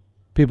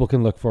people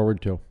can look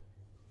forward to?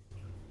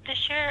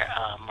 This year,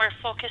 we're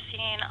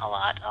focusing a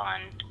lot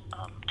on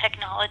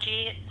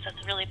technology.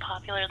 That's really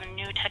popular, the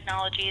new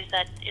technologies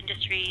that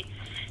industry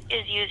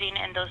is using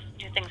and those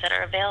new things that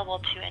are available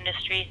to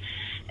industry,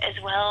 as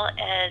well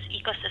as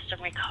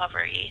ecosystem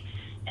recovery.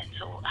 And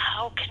so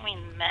how can we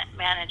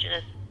manage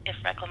this if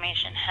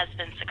reclamation has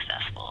been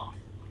successful?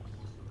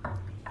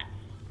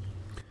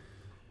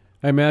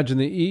 I imagine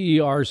the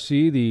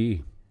EERC,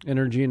 the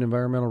Energy and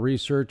Environmental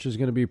Research, is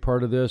going to be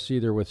part of this,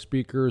 either with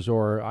speakers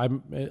or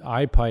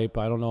iPipe.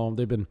 I don't know.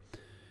 They've been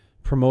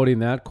promoting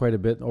that quite a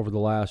bit over the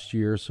last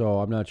year, so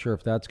I'm not sure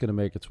if that's going to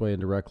make its way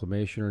into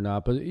reclamation or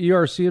not. But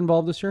ERC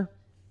involved this year?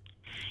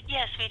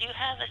 Yes, we do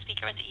have a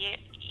speaker with the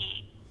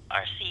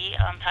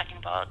ERC talking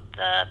about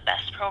the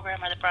BEST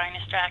program, or the brine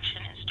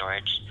extraction and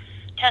storage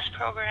test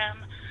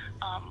program.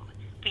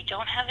 We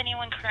don't have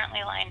anyone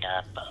currently lined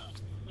up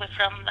with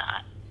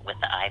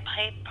the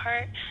iPipe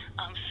part,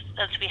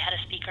 since we had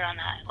a speaker on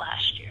that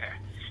last year.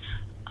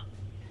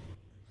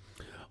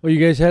 Well,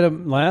 you guys had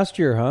him last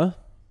year, huh?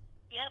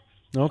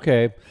 Yep.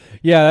 Okay.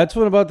 Yeah, that's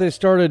when about they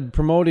started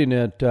promoting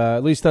it.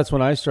 At least that's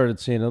when I started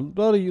seeing it,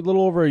 about a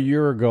little over a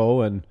year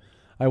ago, and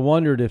I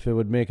wondered if it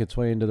would make its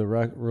way into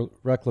the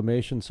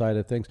reclamation side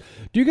of things.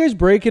 Do you guys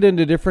break it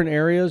into different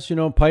areas,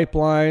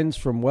 pipelines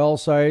from well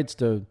sites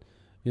to,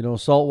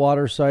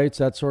 saltwater sites,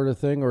 that sort of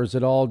thing? Or is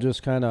it all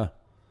just kind of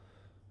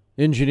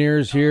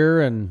engineers here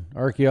and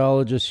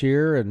archaeologists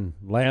here and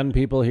land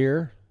people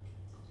here?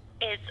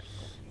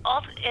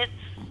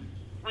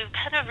 We've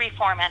kind of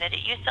reformatted.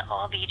 It used to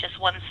all be just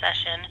one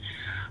session.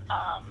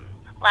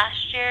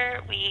 Last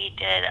year we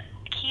did a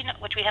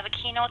keynote, which we have a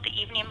keynote the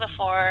evening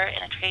before,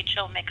 and a trade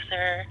show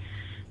mixer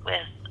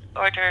with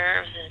hors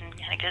d'oeuvres, and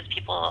kind of gives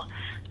people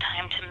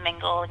time to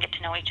mingle and get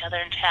to know each other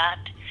and chat.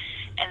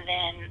 And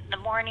then the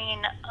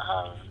morning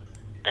of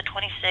the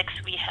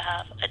 26th, we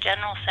have a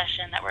general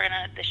session that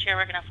this year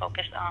we're gonna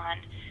focus on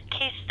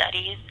case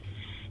studies,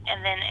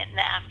 and then in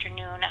the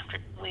afternoon,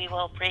 we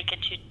will break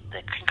into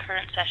the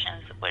concurrent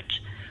sessions,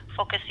 which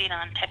focusing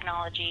on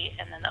technology,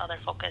 and then the other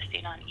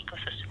focusing on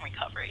ecosystem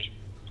recovery.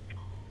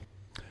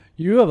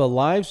 You have a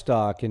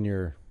livestock in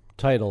your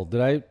title. Did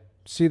I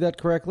see that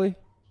correctly?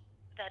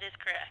 That is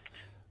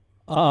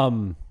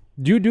correct.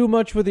 Do you do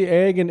much with the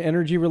ag and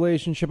energy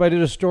relationship? I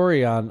did a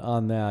story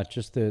on that,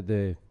 just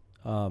the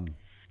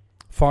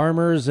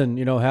farmers and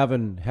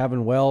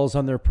having wells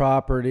on their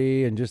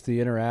property and just the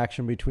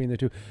interaction between the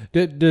two.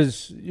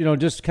 Does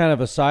just kind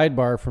of a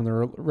sidebar from the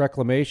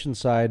reclamation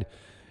side,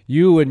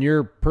 you and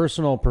your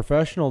personal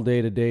professional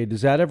day to day,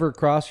 does that ever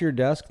cross your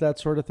desk, that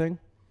sort of thing?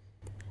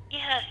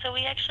 Yeah, so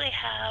we actually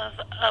have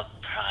a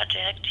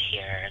project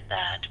here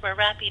that we're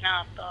wrapping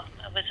up.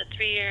 It was a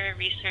 3-year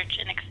research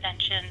and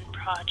extension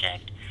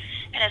project.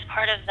 And as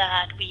part of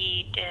that,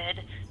 we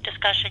did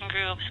discussion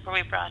groups where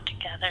we brought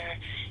together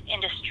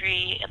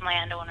industry and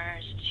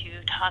landowners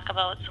to talk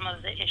about some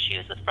of the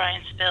issues with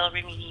brine spill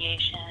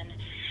remediation,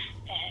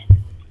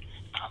 and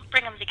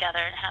bring them together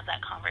and have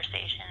that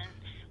conversation,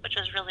 which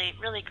was really,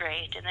 really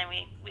great. And then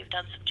we've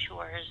done some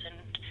tours and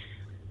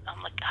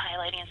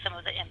highlighting some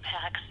of the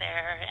impacts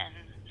there and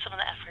some of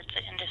the efforts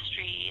that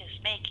industry is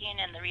making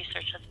and the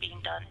research that's being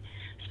done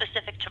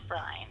specific to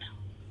brine.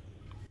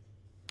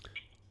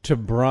 To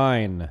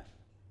brine.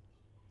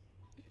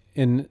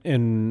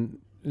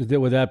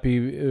 Would that be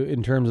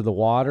in terms of the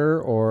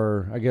water,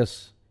 or I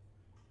guess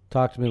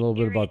talk to me a little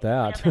bit about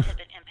that. That had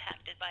been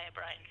impacted by a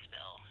brine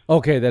spill.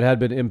 Okay, that had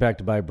been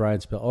impacted by a brine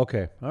spill.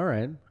 Okay, all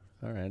right.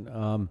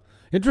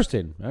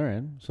 Interesting. All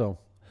right, so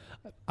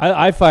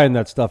I find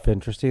that stuff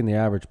interesting. The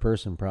average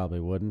person probably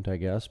wouldn't, I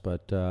guess,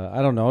 but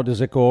I don't know. Does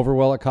it go over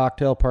well at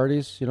cocktail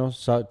parties?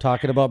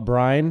 Talking about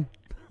brine.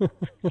 I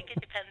think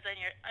it depends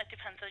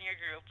on your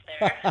group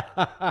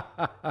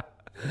there.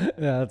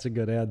 Yeah, that's a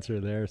good answer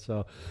there.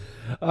 So,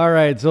 all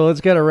right. So let's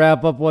get a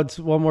wrap up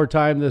one more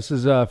time. This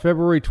is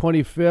February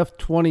 25th,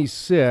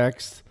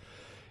 26th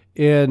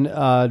in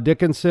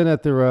Dickinson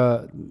at the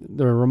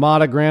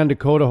Ramada Grand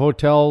Dakota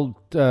Hotel,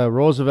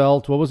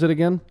 Roosevelt. What was it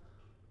again?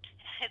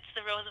 It's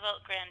the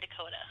Roosevelt Grand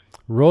Dakota.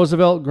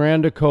 Roosevelt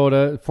Grand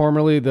Dakota,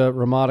 formerly the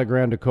Ramada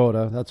Grand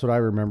Dakota. That's what I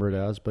remember it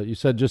as. But you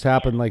said just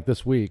happened like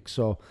this week.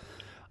 So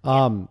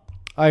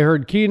I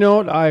heard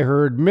keynote, I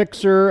heard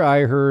mixer,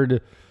 I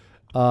heard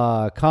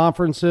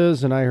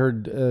conferences, and I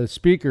heard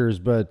speakers,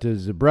 but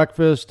is it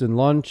breakfast and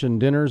lunch and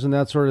dinners and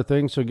that sort of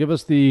thing? So give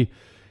us the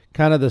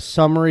kind of the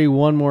summary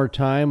one more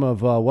time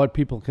of what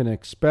people can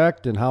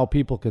expect and how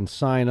people can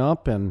sign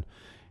up, and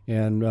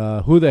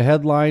who the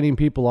headlining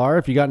people are.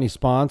 If you got any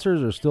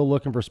sponsors or still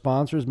looking for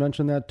sponsors,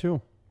 mention that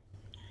too.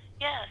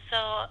 Yeah, so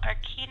our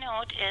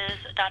keynote is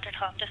Dr.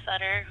 Tom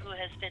DeSutter, who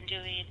has been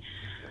doing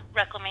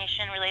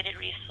reclamation-related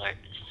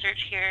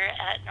research here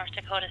at North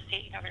Dakota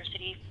State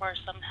University for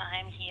some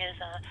time. He is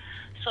a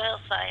soil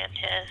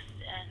scientist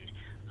and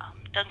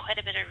done quite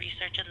a bit of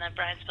research in the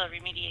Brinesville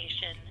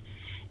remediation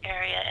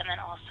area, and then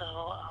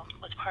also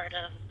was part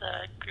of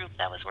the group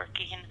that was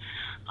working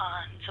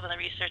on some of the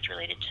research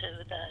related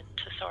to the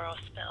Tesoro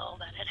spill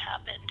that had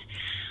happened.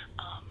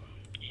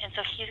 And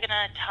so he's going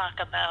to talk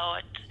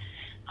about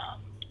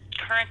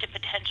current and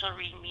potential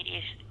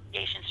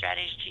remediation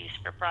strategies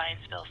for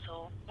Brinesville.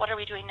 So what are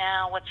we doing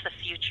now? What's the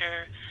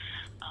future?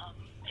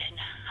 And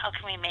how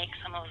can we make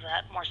some of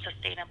that more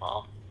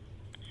sustainable?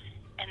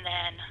 And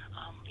then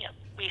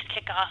we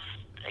kick off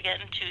again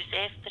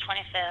Tuesday, the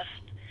 25th.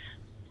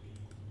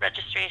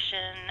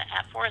 Registration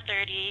at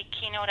 4:30,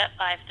 keynote at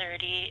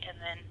 5:30, and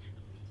then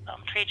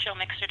trade show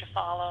mixer to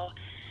follow.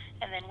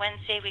 And then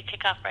Wednesday we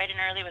kick off bright and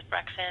early with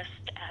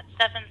breakfast at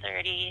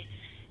 7:30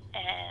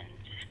 and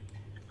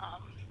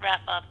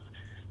wrap up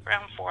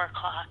around 4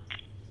 o'clock.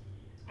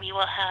 We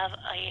will have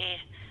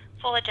a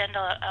full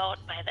agenda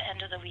out by the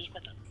end of the week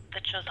that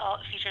features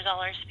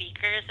all our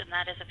speakers, and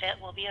that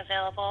will be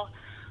available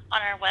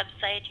on our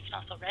website. You can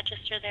also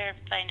register there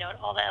and find out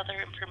all the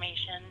other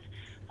information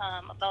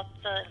about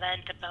the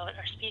event, about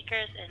our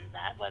speakers, and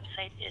that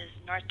website is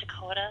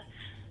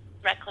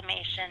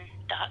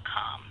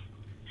NorthDakotaReclamation.com.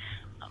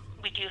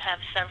 We do have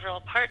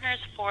several partners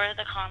for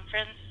the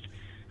conference,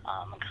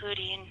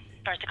 including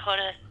North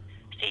Dakota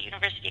State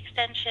University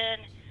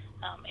Extension,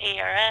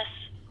 ARS,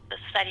 the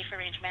Society for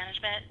Range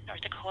Management,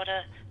 North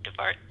Dakota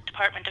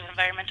Department of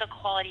Environmental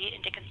Quality,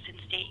 and Dickinson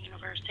State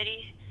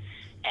University.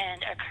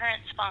 And our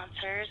current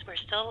sponsors, we're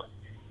still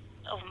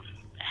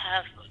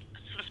have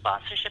some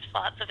sponsorship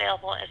slots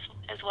available as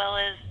well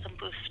as some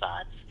booth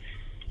spots,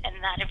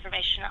 and that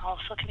information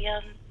also can be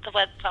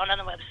found on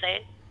the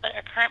website. But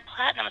our current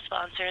platinum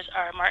sponsors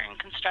are Martin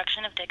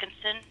Construction of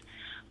Dickinson,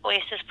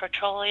 Oasis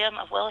Petroleum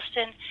of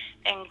Williston,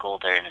 and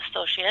Golder and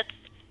Associates.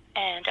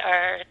 And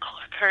our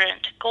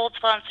current gold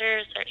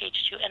sponsors are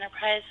H2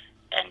 Enterprise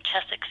and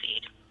Chesapeake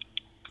Seed.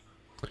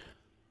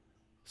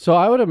 So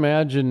I would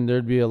imagine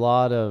there'd be a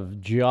lot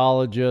of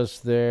geologists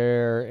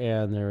there,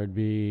 and there would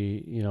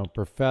be,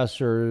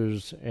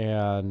 professors,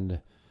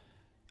 and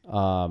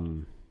I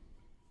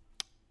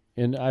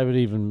would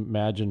even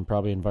imagine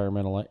probably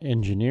environmental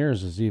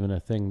engineers is even a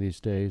thing these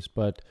days.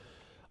 But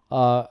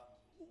what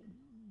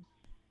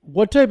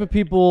type of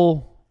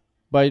people?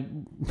 What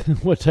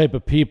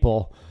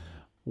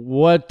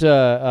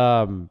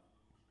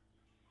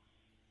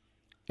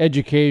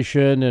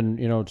education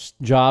and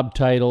job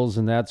titles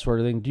and that sort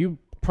of thing do you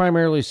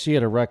primarily see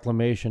at a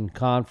reclamation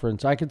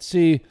conference? I could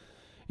see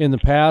in the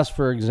past,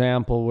 for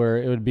example, where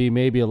it would be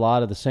maybe a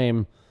lot of the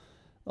same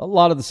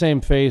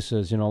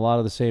faces, a lot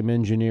of the same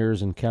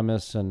engineers and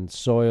chemists and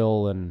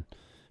soil and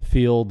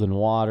field and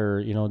water,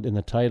 in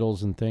the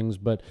titles and things.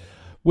 But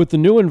with the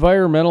new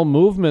environmental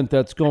movement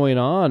that's going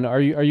on,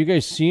 are you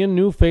guys seeing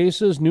new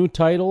faces, new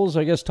titles?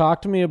 I guess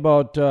talk to me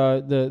about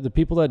the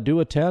people that do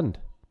attend.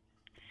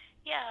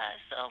 Yeah,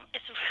 so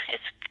it's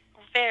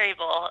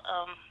variable,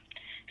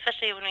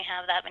 especially when we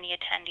have that many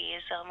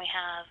attendees. We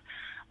have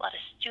a lot of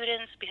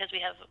students because we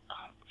have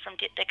from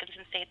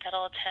Dickinson State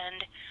that'll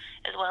attend,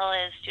 as well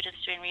as students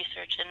doing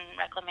research and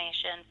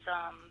reclamation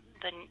from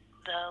the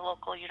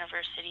local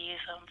universities,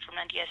 from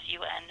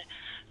NDSU and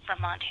from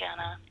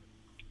Montana.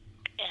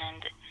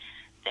 And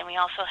then we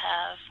also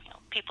have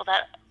people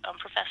that,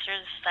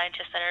 professors,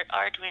 scientists that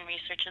are doing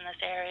research in this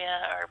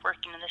area, are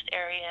working in this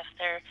area if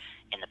they're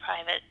in the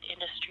private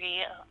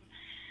industry,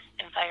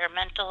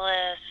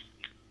 environmentalists,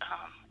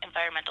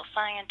 environmental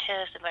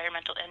scientists,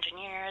 environmental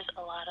engineers.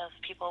 A lot of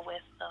people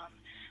with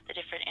the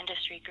different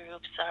industry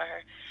groups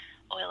are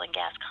oil and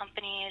gas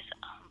companies.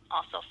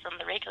 Also from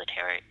the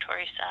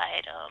regulatory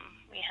side,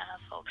 we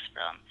have folks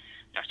from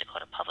North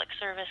Dakota Public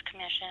Service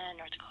Commission,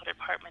 North Dakota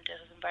Department of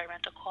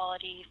Environmental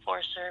Quality,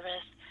 Forest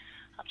Service,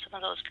 some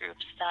of those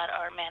groups that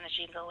are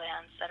managing the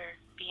lands that are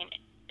being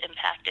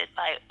impacted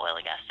by oil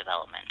and gas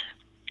development.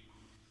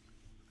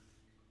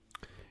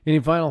 Any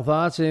final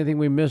thoughts? Anything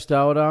we missed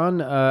out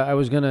on? I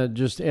was going to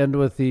just end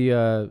with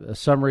the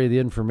summary of the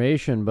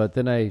information, but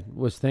then I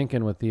was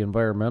thinking with the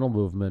environmental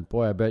movement,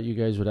 boy, I bet you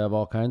guys would have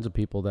all kinds of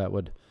people that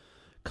would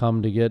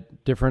come to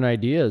get different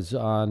ideas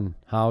on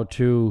how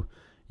to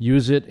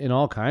use it in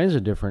all kinds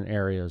of different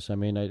areas. I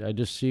mean, I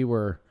just see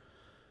where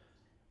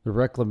the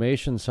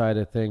reclamation side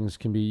of things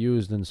can be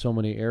used in so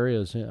many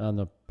areas, on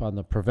the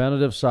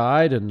preventative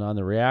side and on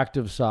the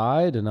reactive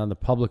side and on the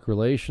public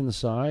relations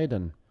side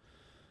and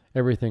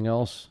everything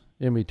else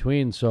in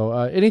between. So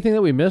anything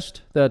that we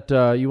missed that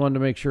you wanted to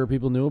make sure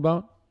people knew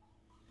about?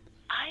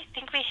 I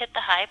think we hit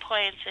the high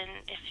points, and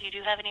if you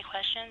do have any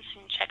questions, you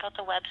can check out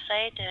the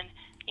website, and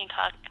you can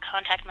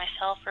contact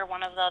myself or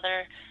one of the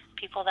other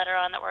people that are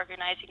on the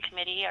organizing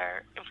committee.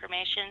 Our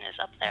information is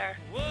up there.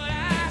 What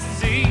I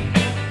see,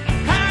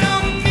 I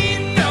don't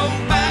need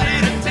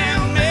nobody to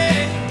tell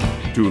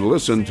me. To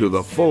listen to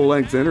the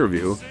full-length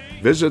interview,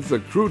 visit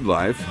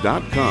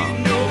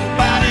thecrudelife.com.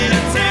 Nobody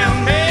to tell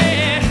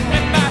me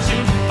if I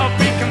should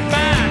be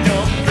confined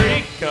or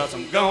free, 'cause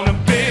I'm gonna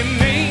be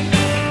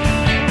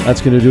That's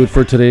going to do it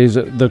for today's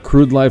The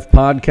Crude Life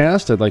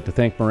podcast. I'd like to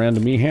thank Miranda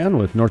Meehan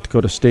with North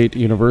Dakota State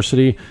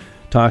University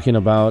talking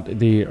about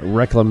the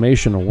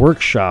Reclamation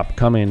workshop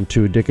coming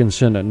to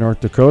Dickinson,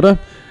 North Dakota,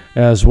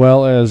 as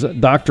well as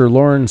Dr.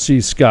 Lauren C.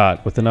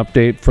 Scott with an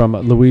update from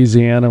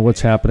Louisiana,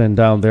 what's happening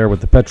down there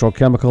with the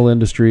petrochemical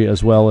industry,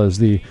 as well as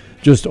the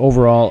just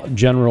overall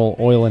general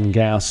oil and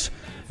gas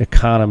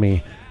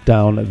economy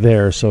down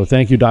there. So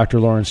thank you, Dr.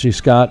 Lauren C.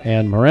 Scott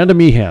and Miranda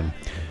Meehan.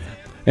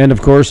 And,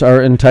 of course,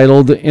 our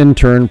entitled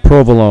intern,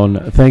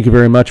 Provolone. Thank you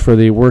very much for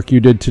the work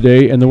you did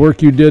today and the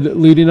work you did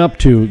leading up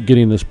to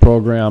getting this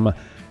program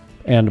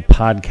and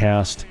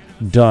podcast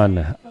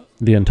done.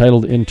 The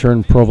entitled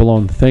intern,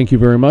 Provolone, thank you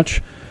very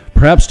much.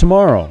 Perhaps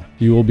tomorrow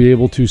you will be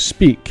able to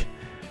speak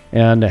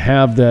and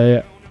have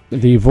the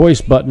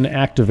voice button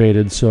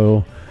activated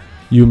so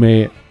you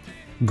may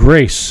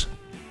grace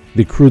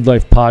the Crude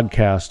Life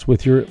podcast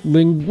with your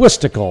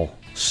linguistical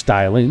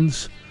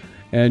stylings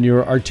and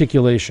your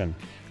articulation,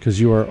 because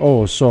you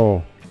are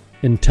so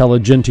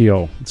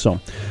intelligentio. So,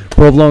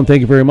 Provolone, thank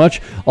you very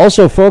much.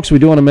 Also, folks, we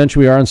do want to mention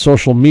we are on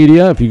social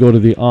media. If you go to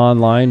the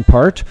online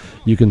part,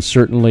 you can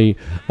certainly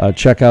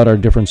check out our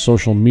different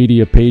social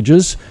media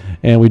pages.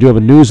 And we do have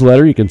a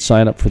newsletter. You can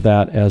sign up for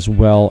that as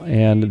well.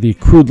 And the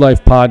Crude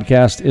Life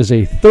podcast is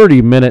a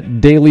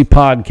 30-minute daily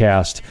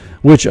podcast,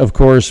 which, of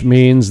course,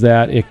 means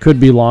that it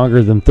could be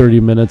longer than 30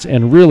 minutes.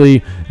 And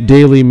really,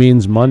 daily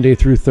means Monday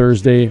through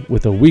Thursday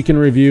with a week in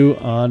review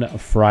on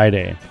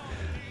Friday.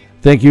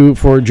 Thank you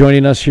for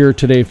joining us here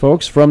today,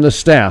 folks. From the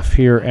staff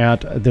here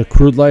at the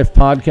Crude Life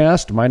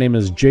podcast, my name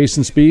is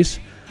Jason Spees,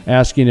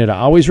 asking you to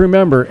always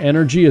remember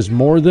energy is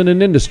more than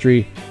an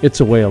industry, it's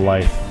a way of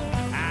life.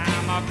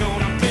 I'm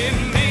gonna be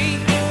me.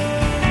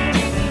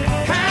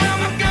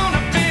 I'm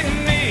gonna be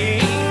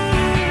me.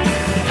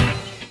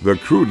 The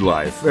Crude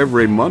Life,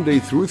 every Monday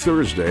through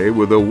Thursday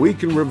with a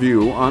week in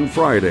review on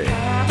Friday.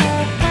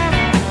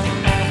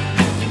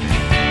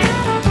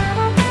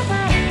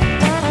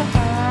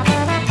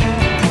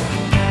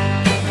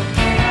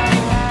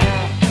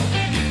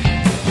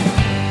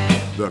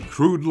 The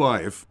Crude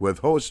Life with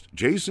host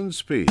Jason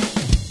Spees.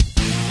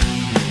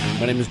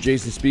 My name is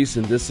Jason Spees,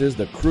 and this is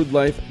the Crude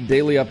Life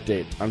Daily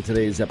Update. On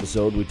today's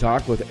episode, we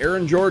talk with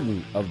Aaron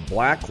Jordan of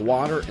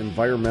Blackwater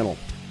Environmental.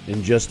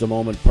 In just a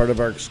moment, part of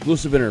our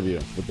exclusive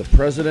interview with the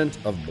president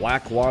of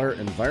Blackwater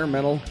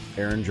Environmental,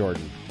 Aaron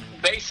Jordan.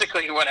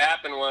 Basically, what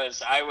happened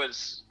was I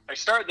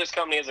started this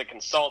company as a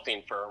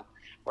consulting firm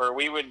where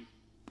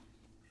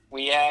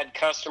we had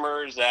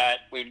customers that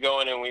we'd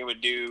go in and we would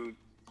do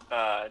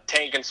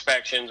tank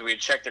inspections. We'd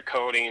check their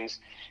coatings,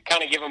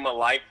 kind of give them a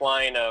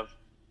lifeline of,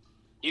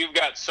 you've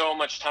got so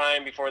much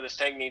time before this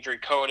tank needs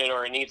recoated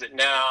or it needs it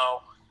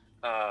now,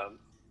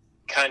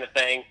 kind of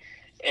thing.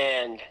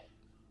 And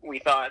we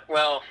thought,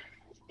 well,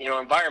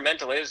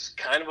 environmental is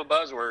kind of a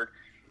buzzword,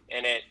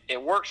 and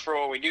it works for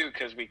what we do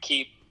because we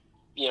keep,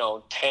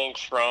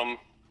 tanks from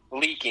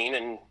leaking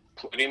and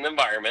polluting the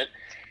environment.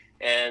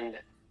 And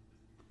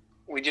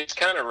we just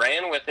kind of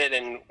ran with it,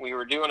 and we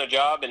were doing a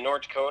job in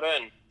North Dakota,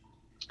 and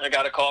I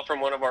got a call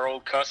from one of our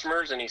old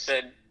customers, and he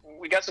said,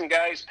 we got some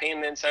guys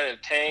painting the inside of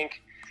the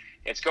tank.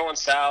 It's going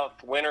south.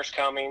 Winter's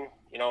coming.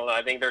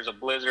 I think there's a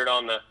blizzard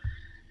on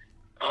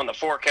the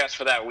forecast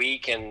for that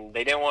week, and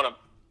they didn't want to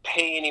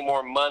pay any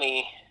more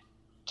money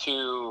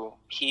to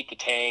heat the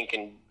tank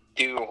and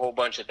do a whole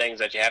bunch of things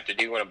that you have to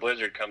do when a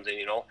blizzard comes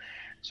in,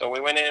 So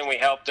we went in and we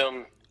helped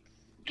them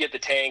get the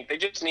tank. They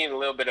just need a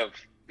little bit of,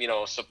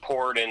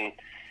 support and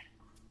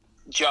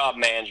job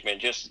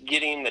management. Just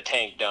getting the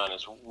tank done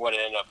is what it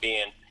ended up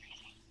being.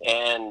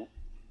 And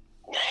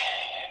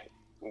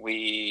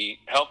we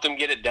helped them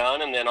get it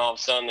done, and then all of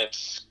a sudden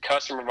this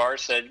customer of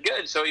ours said,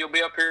 good, so you'll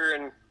be up here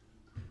in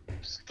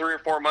 3 or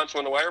 4 months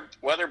when the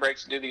weather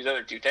breaks to do these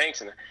other 2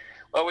 tanks. And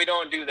well, we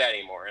don't do that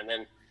anymore. And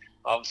then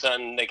all of a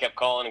sudden they kept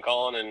calling,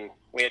 and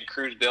we had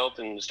crews built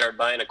and started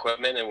buying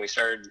equipment, and we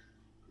started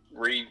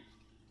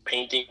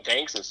repainting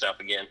tanks and stuff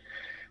again.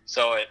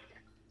 So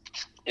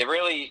it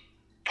really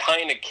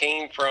kind of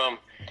came from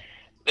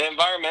the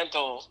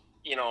environmental,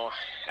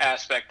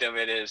 aspect of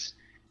it. Is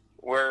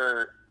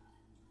we're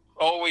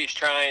always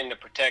trying to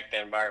protect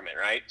the environment,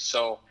 right?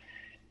 So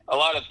a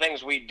lot of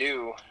things we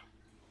do,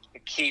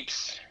 it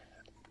keeps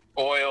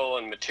oil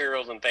and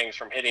materials and things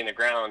from hitting the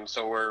ground,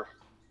 so we're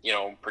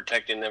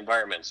protecting the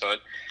environment. So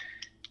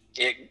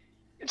it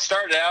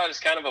started out as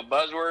kind of a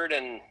buzzword,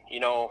 and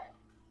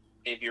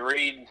if you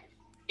read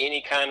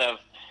any kind of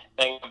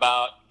thing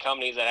about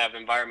companies that have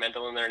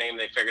environmental in their name,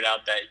 they figured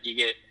out that you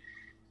get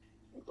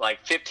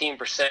like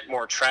 15%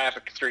 more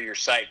traffic through your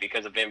site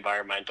because of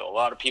environmental. A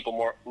lot of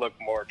people look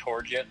more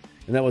towards you.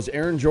 And that was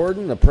Aaron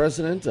Jordan, the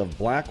president of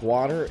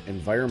Blackwater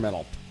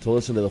Environmental. To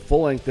listen to the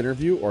full-length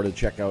interview or to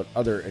check out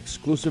other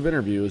exclusive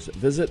interviews,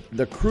 visit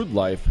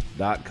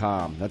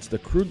thecrudelife.com. That's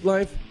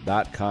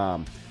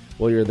thecrudelife.com.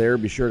 While you're there,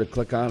 be sure to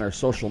click on our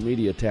social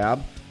media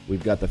tab.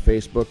 We've got the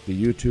Facebook,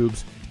 the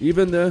YouTubes,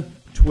 even the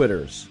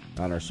Twitters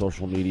on our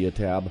social media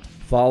tab.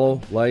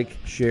 Follow, like,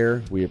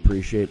 share. We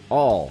appreciate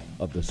all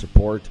of the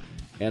support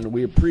and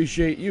we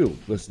appreciate you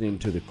listening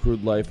to the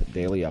Crude Life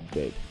Daily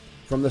Update.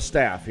 From the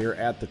staff here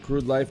at the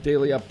Crude Life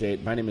Daily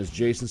Update, my name is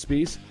Jason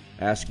Spees,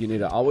 asking you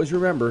to always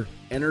remember,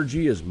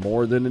 energy is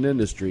more than an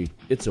industry,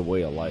 it's a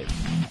way of life.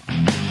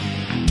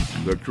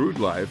 The Crude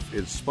Life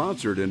is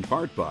sponsored in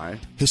part by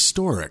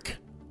Historic,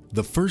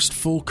 the first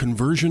full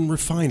conversion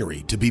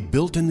refinery to be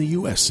built in the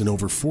U.S. in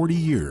over 40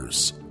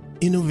 years.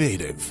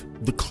 Innovative,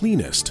 the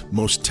cleanest,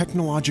 most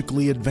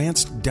technologically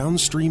advanced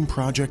downstream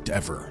project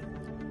ever.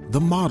 The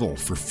model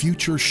for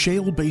future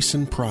shale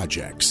basin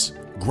projects.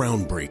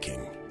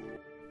 Groundbreaking.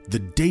 The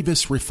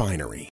Davis Refinery.